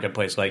plug-in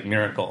marketplace like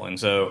Miracle. And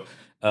so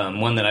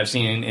one that I've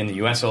seen in the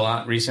US a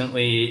lot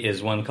recently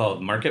is one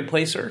called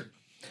Marketplacer.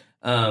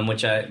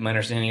 Which my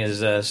understanding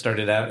is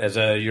started out as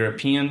a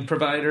European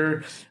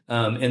provider.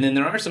 And then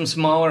there are some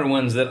smaller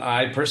ones that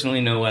I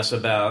personally know less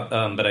about,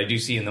 but I do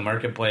see in the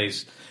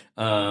marketplace.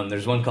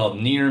 There's one called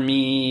Near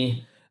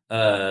Me.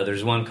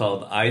 There's one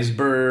called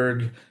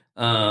Iceberg.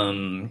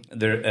 And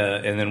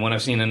then one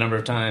I've seen a number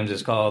of times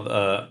is called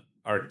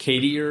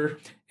Arcadier.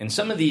 And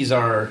some of these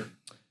are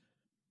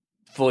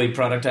fully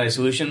productized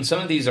solutions.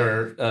 Some of these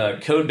are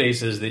code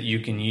bases that you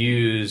can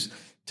use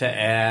to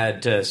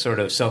add to sort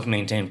of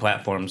self-maintained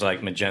platforms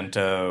like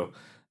Magento.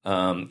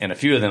 And a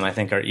few of them, I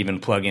think, are even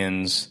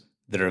plugins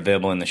that are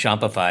available in the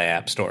Shopify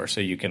app store.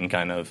 So you can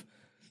kind of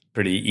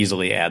pretty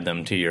easily add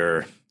them to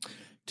your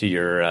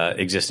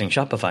existing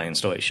Shopify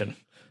installation.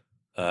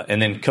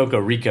 And then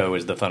Cocorico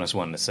is the funnest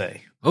one to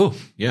say. Oh,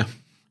 yeah.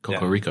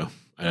 Cocorico.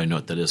 I don't know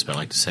what that is, but I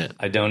like to say it.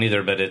 I don't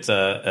either, but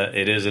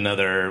it is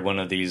another one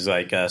of these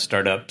like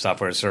startup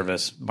software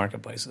service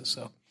marketplaces.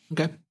 So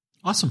okay.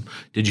 Awesome.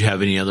 Did you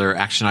have any other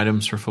action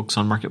items for folks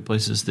on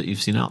marketplaces that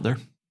you've seen out there?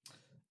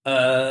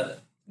 No,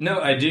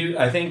 I do.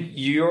 I think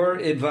your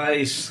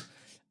advice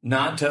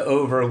not to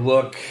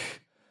overlook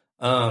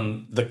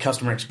the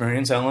customer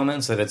experience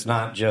elements, that it's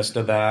not just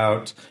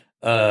about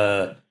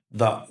the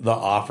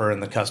offer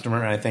and the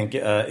customer, I think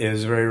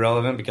is very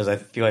relevant, because I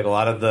feel like a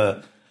lot of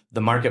the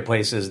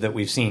marketplaces that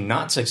we've seen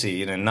not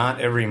succeed, and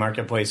not every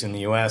marketplace in the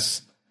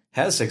U.S.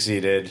 has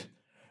succeeded,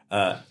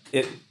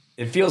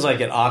 it feels like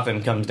it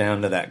often comes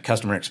down to that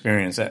customer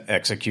experience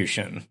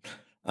execution.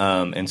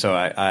 And so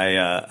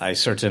I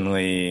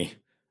certainly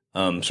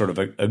sort of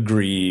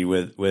agree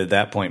with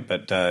that point.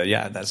 But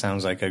that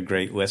sounds like a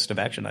great list of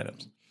action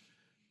items.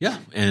 Yeah.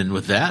 And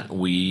with that,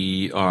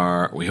 we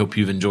hope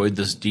you've enjoyed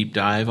this deep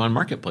dive on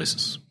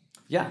marketplaces.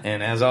 Yeah,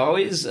 and as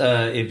always,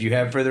 if you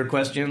have further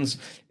questions,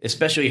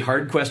 especially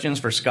hard questions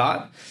for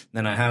Scott,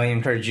 then I highly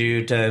encourage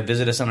you to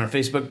visit us on our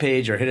Facebook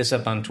page or hit us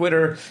up on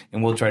Twitter,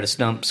 and we'll try to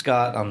stump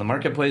Scott on the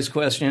marketplace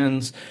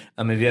questions.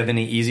 If you have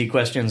any easy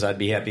questions, I'd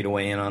be happy to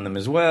weigh in on them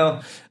as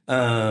well.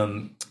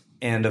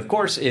 And of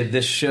course, if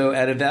this show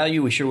added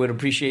value, we sure would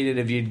appreciate it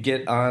if you'd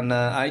get on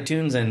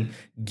iTunes and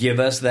give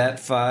us that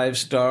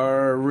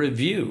 5-star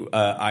review.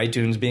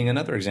 iTunes being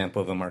another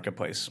example of a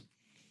marketplace.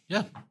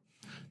 Yeah.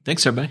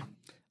 Thanks, everybody.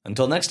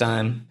 Until next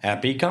time,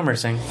 happy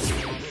commercing.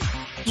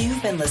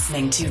 You've been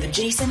listening to The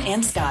Jason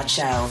and Scott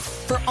Show.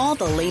 For all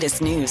the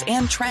latest news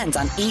and trends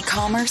on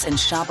e-commerce and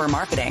shopper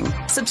marketing,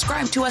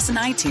 subscribe to us on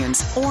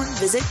iTunes or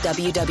visit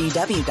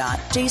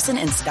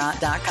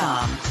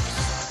www.jasonandscott.com.